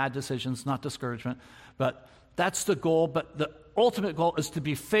and not bad decisions, not discouragement. But that's the goal. But the ultimate goal is to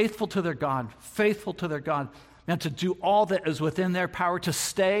be faithful to their God, and to do all that is within their power to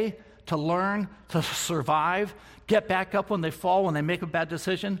stay, to learn, to survive, get back up when they fall, when they make a bad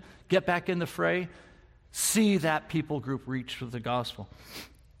decision, get back in the fray, see that people group reach with the gospel.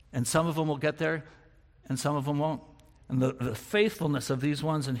 And some of them will get there, and some of them won't. And the faithfulness of these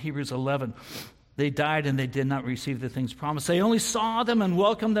ones in Hebrews 11, they died and they did not receive the things promised. They only saw them and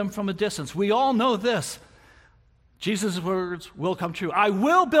welcomed them from a distance. We all know this. Jesus' words will come true. I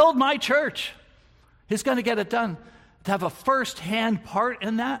will build my church. He's going to get it done. To have a first-hand part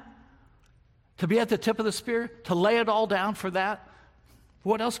in that, to be at the tip of the spear, to lay it all down for that,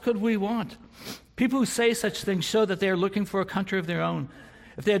 what else could we want? People who say such things show that they are looking for a country of their own.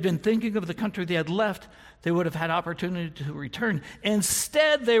 If they had been thinking of the country they had left, they would have had opportunity to return.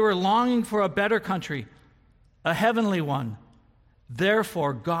 Instead, they were longing for a better country, a heavenly one.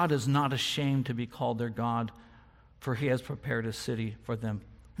 Therefore, God is not ashamed to be called their God, for he has prepared a city for them.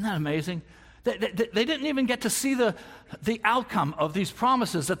 Isn't that amazing? They didn't even get to see the outcome of these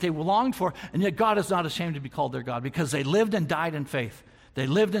promises that they longed for, and yet God is not ashamed to be called their God because they lived and died in faith. They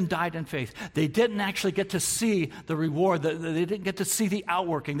lived and died in faith. They didn't actually get to see the reward. They didn't get to see the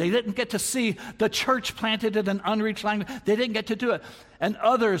outworking. They didn't get to see the church planted in an unreached land. They didn't get to do it. And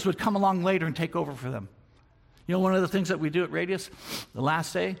others would come along later and take over for them. You know, one of the things that we do at Radius, the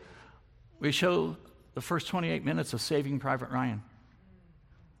last day, we show the first 28 minutes of Saving Private Ryan.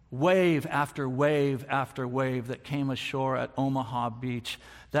 Wave after wave after wave that came ashore at Omaha Beach.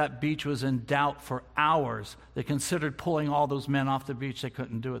 That beach was in doubt for hours. They considered pulling all those men off the beach. They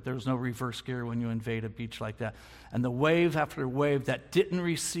couldn't do it. There was no reverse gear when you invade a beach like that. And the wave after wave that didn't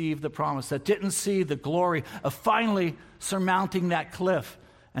receive the promise, that didn't see the glory of finally surmounting that cliff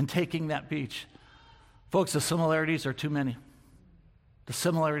and taking that beach. Folks, the similarities are too many. The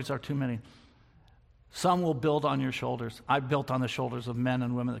similarities are too many. Some will build on your shoulders. I built on the shoulders of men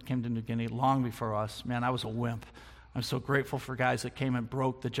and women that came to New Guinea long before us. Man, I was a wimp. I'm so grateful for guys that came and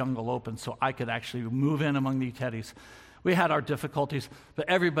broke the jungle open so I could actually move in among the Etetes. We had our difficulties, but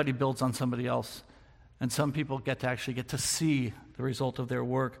everybody builds on somebody else. And some people get to see the result of their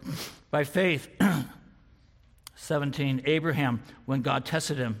work. By faith, 17, Abraham, when God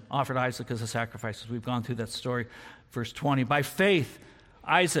tested him, offered Isaac as a sacrifice. We've gone through that story. Verse 20, by faith,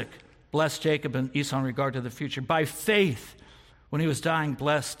 Isaac blessed Jacob and Esau in regard to the future. By faith, when he was dying,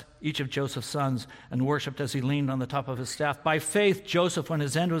 blessed each of Joseph's sons and worshipped as he leaned on the top of his staff. By faith, Joseph, when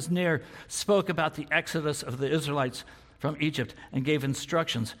his end was near, spoke about the exodus of the Israelites from Egypt and gave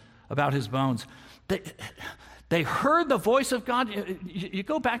instructions about his bones. They heard the voice of God. You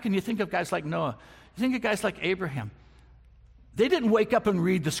go back and you think of guys like Noah. You think of guys like Abraham. They didn't wake up and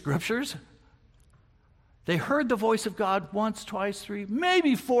read the scriptures. They heard the voice of God once, twice, three,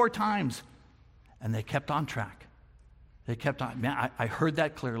 maybe 4 times, and they kept on track. They kept on. Man, I heard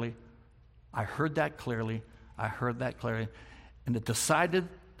that clearly. I heard that clearly. I heard that clearly. And it decided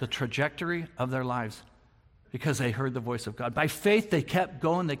the trajectory of their lives because they heard the voice of God. By faith, they kept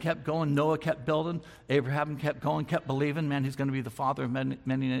going. Noah kept building. Abraham kept going, kept believing. Man, he's going to be the father of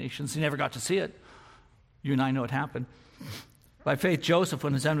many nations. He never got to see it. You and I know it happened. By faith, Joseph,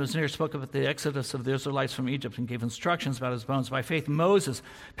 when his end was near, spoke about the exodus of the Israelites from Egypt and gave instructions about his bones. By faith, Moses'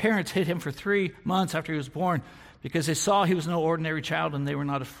 parents hid him for 3 months after he was born because they saw he was no ordinary child and they were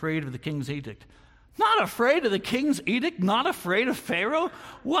not afraid of the king's edict. Not afraid of the king's edict? Not afraid of Pharaoh?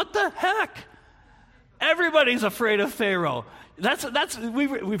 What the heck? Everybody's afraid of Pharaoh.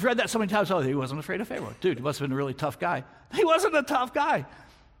 We've read that so many times. Oh, he wasn't afraid of Pharaoh. Dude, he must have been a really tough guy. He wasn't a tough guy.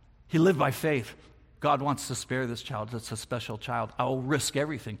 He lived by faith. God wants to spare this child. It's a special child. I will risk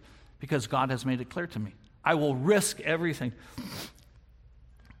everything because God has made it clear to me. I will risk everything.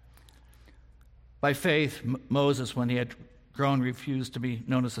 By faith, Moses, when he had grown, refused to be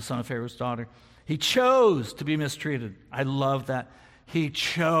known as the son of Pharaoh's daughter. He chose to be mistreated. I love that. He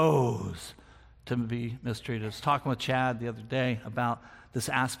chose to be mistreated. I was talking with Chad the other day about this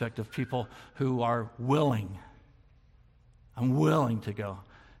aspect of people who are willing. I'm willing to go.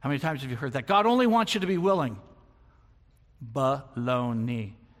 How many times have you heard that? God only wants you to be willing.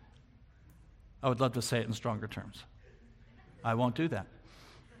 Baloney. I would love to say it in stronger terms. I won't do that.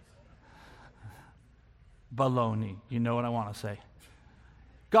 Baloney. You know what I want to say.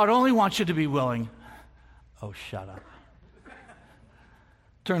 God only wants you to be willing. Oh, shut up.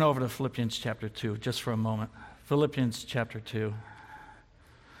 Turn over to Philippians chapter 2 just for a moment. Philippians chapter 2.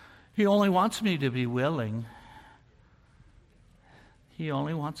 He only wants me to be willing. He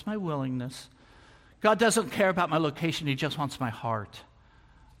only wants my willingness. God doesn't care about my location. He just wants my heart.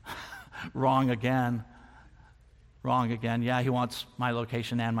 Wrong again. Wrong again. Yeah, he wants my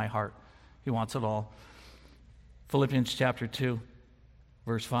location and my heart. He wants it all. Philippians chapter 2,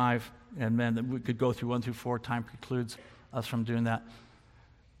 verse 5. And man, we could go through 1 through 4. Time precludes us from doing that.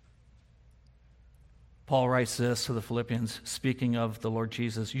 Paul writes this to the Philippians, speaking of the Lord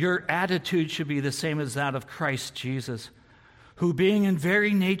Jesus. Your attitude should be the same as that of Christ Jesus, who being in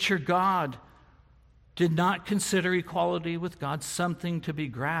very nature God, did not consider equality with God something to be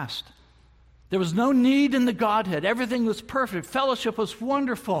grasped. There was no need in the Godhead. Everything was perfect. Fellowship was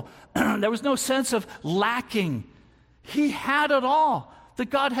wonderful. There was no sense of lacking. He had it all. The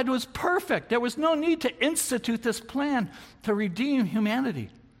Godhead was perfect. There was no need to institute this plan to redeem humanity,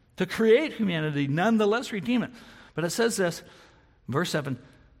 to create humanity, nonetheless redeem it. But it says this, verse 7,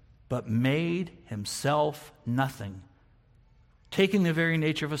 but made himself nothing, taking the very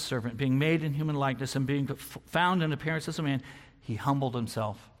nature of a servant, being made in human likeness, and being found in appearance as a man, he humbled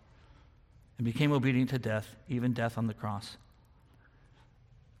himself and became obedient to death, even death on the cross.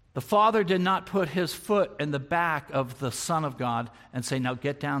 The Father did not put his foot in the back of the Son of God and say, now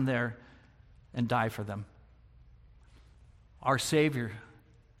get down there and die for them. Our Savior,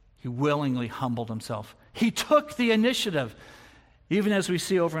 he willingly humbled himself. He took the initiative. Even as we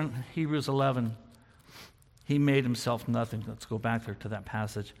see over in Hebrews 11, he made himself nothing. Let's go back there to that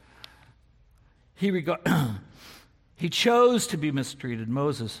passage. He chose to be mistreated,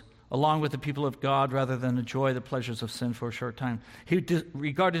 Moses, along with the people of God, rather than enjoy the pleasures of sin for a short time. He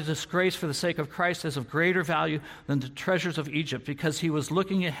regarded disgrace for the sake of Christ as of greater value than the treasures of Egypt, because he was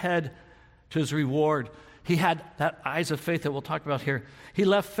looking ahead to his reward. He had that eyes of faith that we'll talk about here. He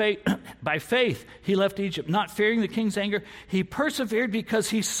left faith, by faith, he left Egypt, not fearing the king's anger. He persevered because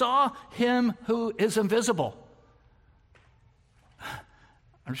he saw him who is invisible.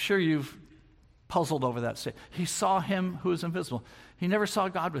 I'm sure you've puzzled over that. He saw him who is invisible. He never saw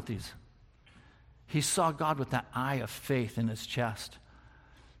God with these. He saw God with that eye of faith in his chest.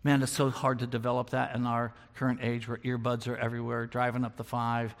 Man, it's so hard to develop that in our current age where earbuds are everywhere, driving up the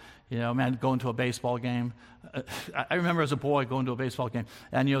 5, going to a baseball game. I remember as a boy going to a baseball game,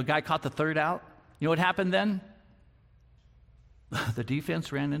 and a guy caught the third out. You know what happened then? The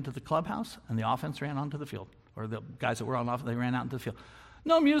defense ran into the clubhouse, and the offense ran onto the field. Or the guys that were on offense, they ran out into the field.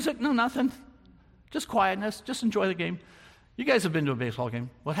 No music, no nothing. Just quietness, just enjoy the game. You guys have been to a baseball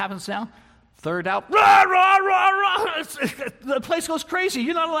game. What happens now? Third out, rah, rah, rah, rah. The place goes crazy.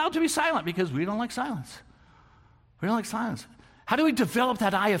 You're not allowed to be silent because we don't like silence. We don't like silence. How do we develop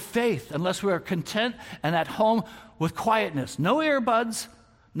that eye of faith unless we are content and at home with quietness? No earbuds.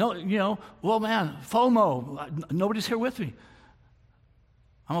 No, FOMO. Nobody's here with me.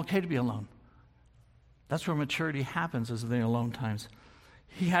 I'm okay to be alone. That's where maturity happens, is in the alone times.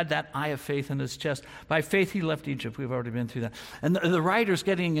 He had that eye of faith in his chest. By faith, he left Egypt. We've already been through that. And the writer's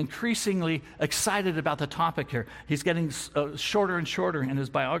getting increasingly excited about the topic here. He's getting shorter and shorter in his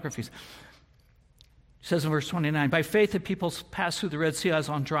biographies. He says in verse 29, by faith the peoples passed through the Red Sea as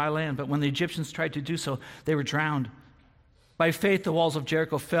on dry land, but when the Egyptians tried to do so, they were drowned. By faith, the walls of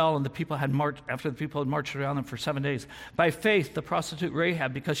Jericho fell, and after the people had marched around them for 7 days. By faith, the prostitute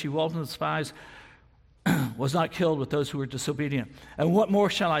Rahab, because she welcomed the spies, was not killed with those who were disobedient. And what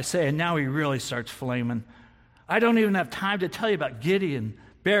more shall I say? And now he really starts flaming. I don't even have time to tell you about Gideon,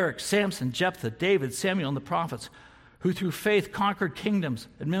 Barak, Samson, Jephthah, David, Samuel, and the prophets, who through faith conquered kingdoms,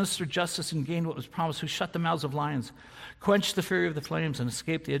 administered justice, and gained what was promised, who shut the mouths of lions, quenched the fury of the flames, and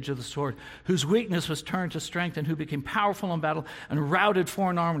escaped the edge of the sword, whose weakness was turned to strength, and who became powerful in battle and routed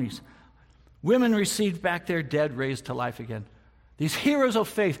foreign armies. Women received back their dead raised to life again. These heroes of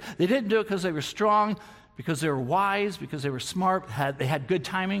faith, they didn't do it because they were strong, because they were wise, because they were smart, they had good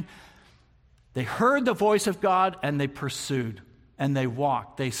timing. They heard the voice of God, and they pursued, and they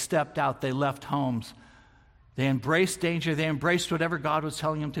walked, they stepped out, they left homes. They embraced danger. They embraced whatever God was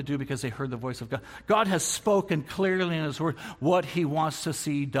telling them to do because they heard the voice of God. God has spoken clearly in his word what he wants to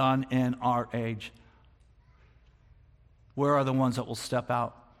see done in our age. Where are the ones that will step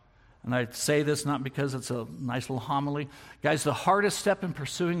out? And I say this not because it's a nice little homily. Guys, the hardest step in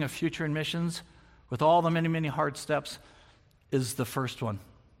pursuing a future in missions, with all the many, many hard steps, is the first one.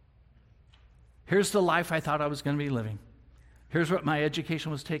 Here's the life I thought I was going to be living. Here's what my education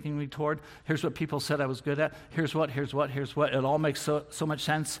was taking me toward. Here's what people said I was good at. Here's what. It all makes so much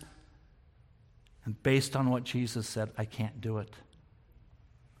sense. And based on what Jesus said, I can't do it.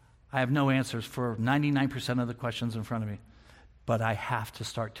 I have no answers for 99% of the questions in front of me. But I have to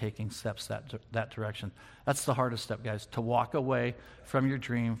start taking steps that direction. That's the hardest step, guys, to walk away from your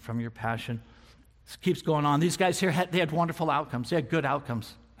dream, from your passion. This keeps going on. These guys here, they had wonderful outcomes. They had good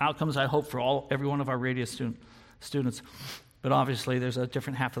outcomes. Outcomes, I hope, for every one of our Radius students. But obviously, there's a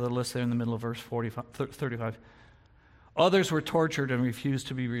different half of the list there in the middle of verse 35. Others were tortured and refused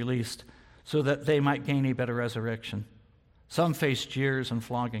to be released so that they might gain a better resurrection. Some faced jeers and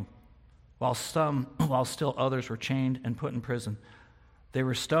flogging, while still others were chained and put in prison. They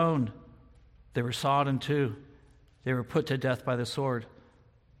were stoned. They were sawed in two. They were put to death by the sword.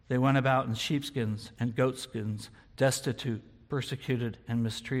 They went about in sheepskins and goatskins, destitute, persecuted, and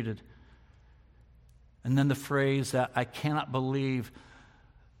mistreated. And then the phrase that I cannot believe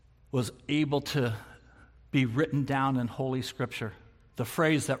was able to be written down in Holy Scripture. The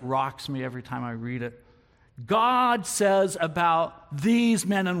phrase that rocks me every time I read it. God says about these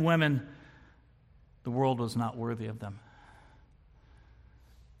men and women, the world was not worthy of them.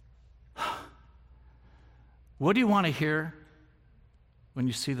 What do you want to hear when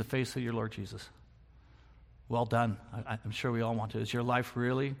you see the face of your Lord Jesus? Well done. I'm sure we all want to. Is your life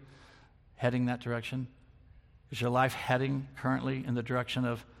really heading that direction? Is your life heading currently in the direction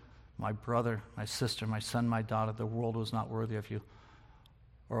of my brother, my sister, my son, my daughter, the world was not worthy of you?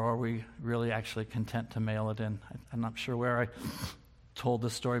 Or are we really actually content to mail it in? I'm not sure where I told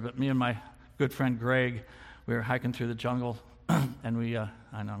this story, but me and my good friend Greg, we were hiking through the jungle, and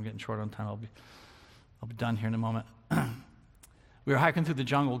I know I'm getting short on time. I'll be done here in a moment. We were hiking through the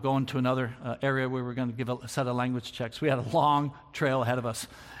jungle, going to another area where we were going to give a set of language checks. We had a long trail ahead of us.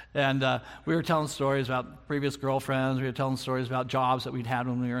 And we were telling stories about previous girlfriends. We were telling stories about jobs that we'd had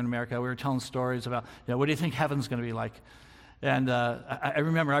when we were in America. We were telling stories about, what do you think heaven's going to be like? And I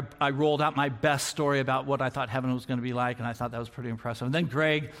remember I rolled out my best story about what I thought heaven was going to be like, and I thought that was pretty impressive. And then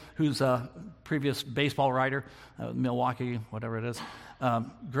Greg, who's a previous baseball writer, Milwaukee, whatever it is,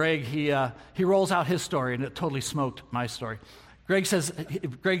 Greg, he rolls out his story, and it totally smoked my story. Greg says,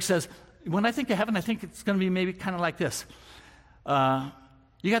 when I think of heaven, I think it's going to be maybe kind of like this.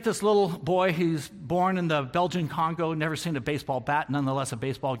 You got this little boy, he's born in the Belgian Congo, never seen a baseball bat, nonetheless a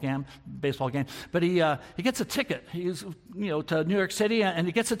baseball game. But he gets a ticket. He's to New York City, and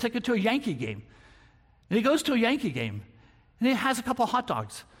he gets a ticket to a Yankee game. And he goes to a Yankee game, and he has a couple of hot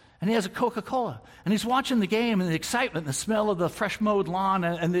dogs, and he has a Coca-Cola, and he's watching the game, and the excitement, the smell of the fresh mowed lawn,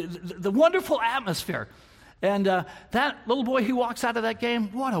 and the wonderful atmosphere. And that little boy, he walks out of that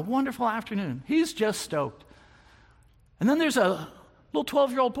game, what a wonderful afternoon. He's just stoked. And then there's a little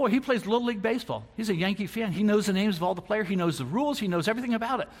 12-year-old boy. He plays Little League Baseball. He's a Yankee fan. He knows the names of all the players. He knows the rules. He knows everything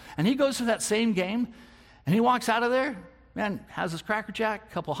about it. And he goes to that same game, and he walks out of there, man, has his Cracker Jack,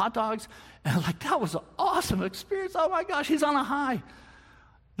 a couple hot dogs, and that was an awesome experience. Oh, my gosh, he's on a high.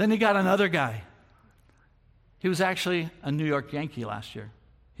 Then he got another guy. He was actually a New York Yankee last year.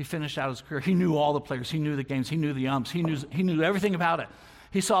 He finished out his career. He knew all the players. He knew the games. He knew the umps. He knew everything about it.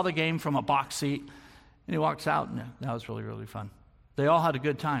 He saw the game from a box seat, and he walks out, and that was really, really fun. They all had a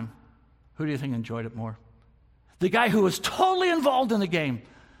good time. Who do you think enjoyed it more? The guy who was totally involved in the game.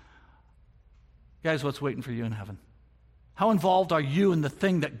 Guys, what's waiting for you in heaven? How involved are you in the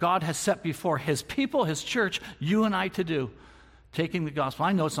thing that God has set before his people, his church, you and I to do? Taking the gospel.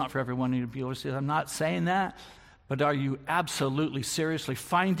 I know it's not for everyone to be overseas. I'm not saying that. But are you absolutely, seriously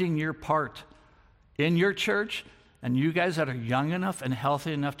finding your part in your church? And you guys that are young enough and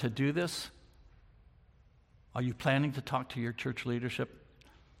healthy enough to do this, are you planning to talk to your church leadership?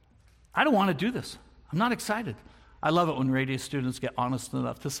 I don't want to do this. I'm not excited. I love it when radio students get honest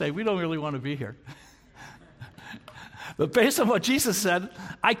enough to say, we don't really want to be here. But based on what Jesus said,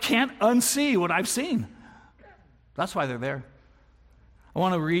 I can't unsee what I've seen. That's why they're there. I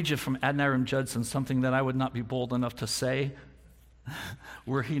want to read you from Adoniram Judson, something that I would not be bold enough to say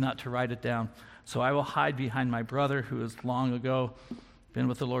were he not to write it down. So I will hide behind my brother who has long ago been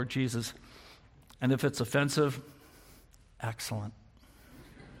with the Lord Jesus. And if it's offensive, excellent.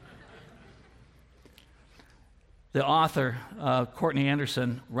 The author, Courtney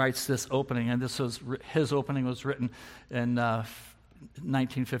Anderson, writes this opening, and his opening was written in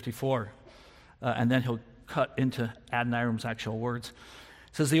 1954, and then he'll cut into Adoniram's actual words.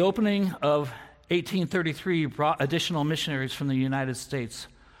 It says, the opening of 1833 brought additional missionaries from the United States.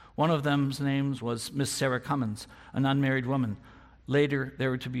 One of them's name was Miss Sarah Cummins, an unmarried woman. Later, there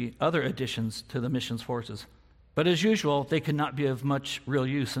were to be other additions to the missions forces. But as usual, they could not be of much real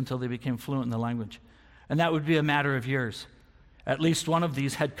use until they became fluent in the language. And that would be a matter of years. At least one of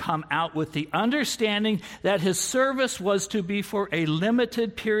these had come out with the understanding that his service was to be for a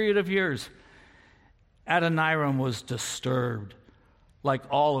limited period of years. Adoniram was disturbed, like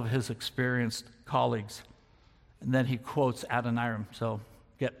all of his experienced colleagues. And then he quotes Adoniram, so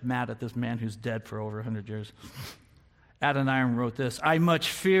get mad at this man who's dead for over 100 years. Adoniram wrote this, I much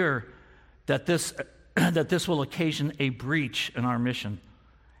fear that this will occasion a breach in our mission.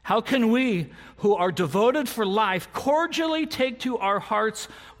 How can we, who are devoted for life, cordially take to our hearts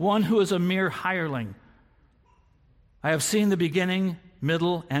one who is a mere hireling? I have seen the beginning,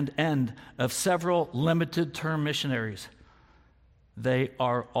 middle, and end of several limited-term missionaries. They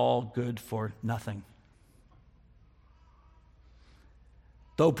are all good for nothing.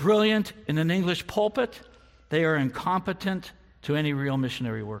 Though brilliant in an English pulpit, they are incompetent to any real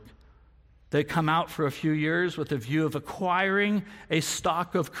missionary work. They come out for a few years with a view of acquiring a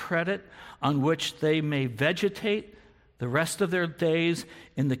stock of credit on which they may vegetate the rest of their days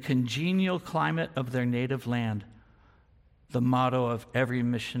in the congenial climate of their native land. The motto of every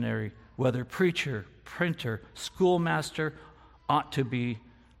missionary, whether preacher, printer, schoolmaster, ought to be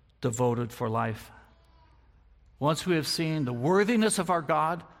devoted for life. Once we have seen the worthiness of our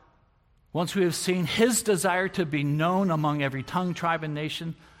God, once we have seen his desire to be known among every tongue, tribe, and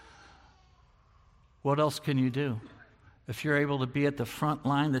nation, what else can you do? If you're able to be at the front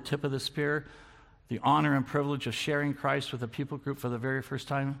line, the tip of the spear, the honor and privilege of sharing Christ with a people group for the very first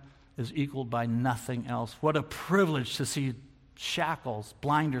time is equaled by nothing else. What a privilege to see shackles,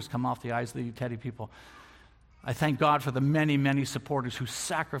 blinders come off the eyes of the Teddy people. I thank God for the many, many supporters who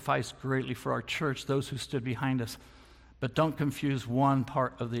sacrificed greatly for our church, those who stood behind us. But don't confuse one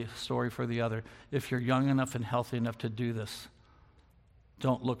part of the story for the other. If you're young enough and healthy enough to do this,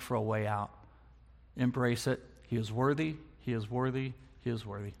 don't look for a way out. Embrace it. He is worthy. He is worthy. He is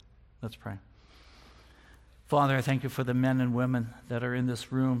worthy. Let's pray. Father, I thank you for the men and women that are in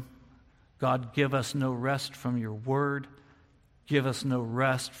this room. God, give us no rest from your word. Give us no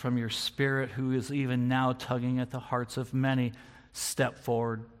rest from your Spirit, who is even now tugging at the hearts of many. Step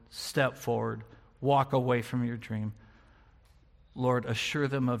forward, walk away from your dream. Lord, assure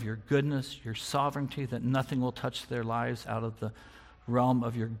them of your goodness, your sovereignty, that nothing will touch their lives out of the realm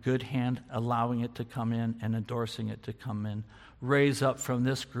of your good hand, allowing it to come in and endorsing it to come in. Raise up from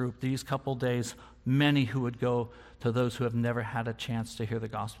this group, these couple days, many who would go to those who have never had a chance to hear the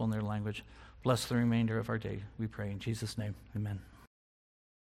gospel in their language. Bless the remainder of our day, we pray in Jesus' name. Amen.